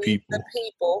the people. The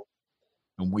people.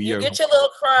 And you get your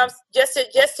little crumbs just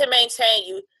to maintain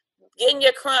you. Getting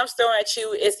your crumbs thrown at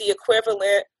you is the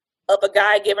equivalent of a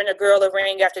guy giving a girl a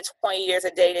ring after 20 years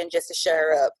of dating just to shut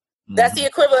her up. Mm-hmm. That's the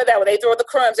equivalent of that. When they throw the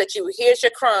crumbs at you, here's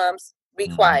your crumbs. Be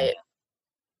quiet.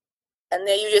 And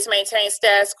then you just maintain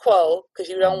status quo because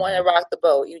you don't want to rock the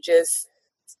boat. You just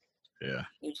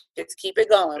keep it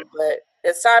going. But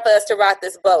it's time for us to rock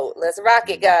this boat. Let's rock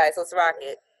it, guys. Let's rock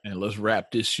it. And let's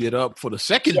wrap this shit up for the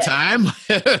second time.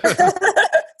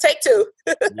 Take 2.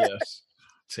 Yes.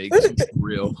 Take 2 for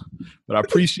real. But I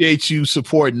appreciate you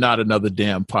supporting Not Another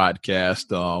Damn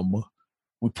Podcast.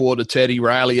 We pulled a Teddy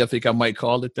Riley. I think I might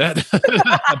call it that.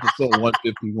 Episode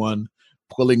 151.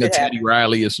 Pulling a Teddy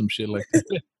Riley or some shit like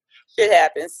that. Shit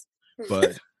happens.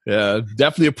 But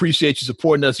definitely appreciate you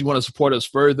supporting us. You want to support us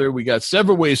further, we got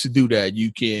several ways to do that.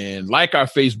 You can like our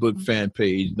Facebook fan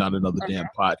page, Not Another Damn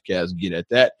Podcast, get at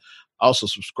that. Also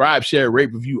subscribe, share,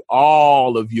 rate, review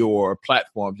all of your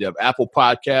platforms. You have Apple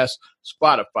Podcasts,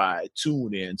 Spotify,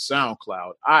 TuneIn,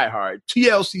 SoundCloud, iHeart,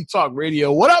 TLC Talk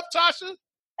Radio. What up, Tasha?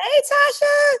 Hey,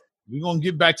 Tasha. We're going to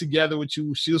get back together with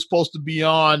you. She was supposed to be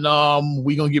on.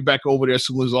 We're going to get back over there as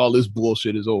soon as all this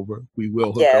bullshit is over. We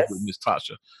will hook up with Miss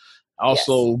Tasha.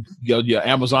 Also, your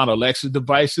Amazon Alexa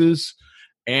devices.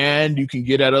 And you can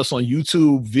get at us on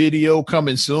YouTube. Video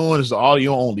coming soon. It's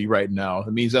audio only right now.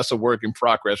 It means that's a work in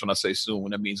progress when I say soon.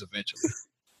 That means eventually.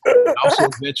 Also,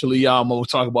 eventually, I'm going to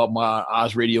talk about my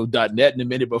OzRadio.net in a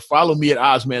minute, but follow me at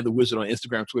Ozman the Wizard on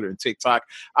Instagram, Twitter, and TikTok.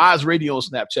 Oz Radio on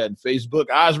Snapchat and Facebook.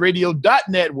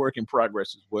 OzRadio.net, work in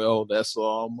progress as well. That's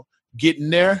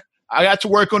getting there. I got to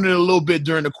work on it a little bit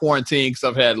during the quarantine because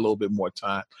I've had a little bit more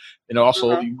time. And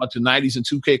also, you went to 90s and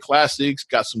 2K classics,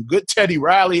 got some good Teddy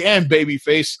Riley and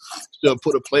Babyface. To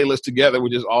put a playlist together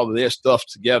with just all of their stuff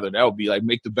together. That would be like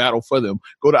make the battle for them.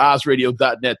 Go to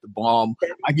OzRadio.net, the bomb.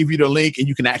 I give you the link and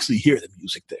you can actually hear the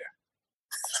music there.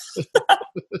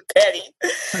 Petty.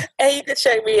 And you can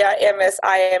check me out,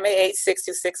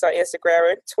 MSIMA8626 on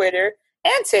Instagram, Twitter,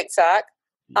 and TikTok.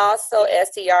 Also,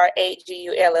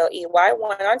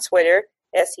 STR8GULLEY1 on Twitter,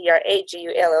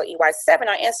 STR8GULLEY7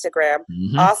 on Instagram.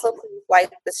 Also, please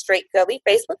like the Straight Gully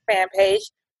Facebook fan page.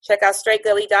 Check out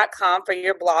straightgully.com for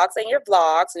your blogs and your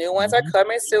vlogs. New ones are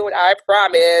coming soon, I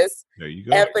promise. There you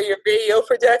go. And for your video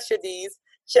production needs,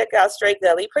 check out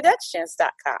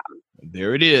straightgullyproductions.com.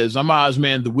 There it is. I'm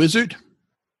Ozman the Wizard.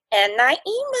 And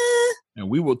Naima.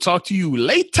 And we will talk to you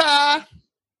later.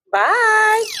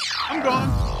 Bye. I'm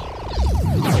gone.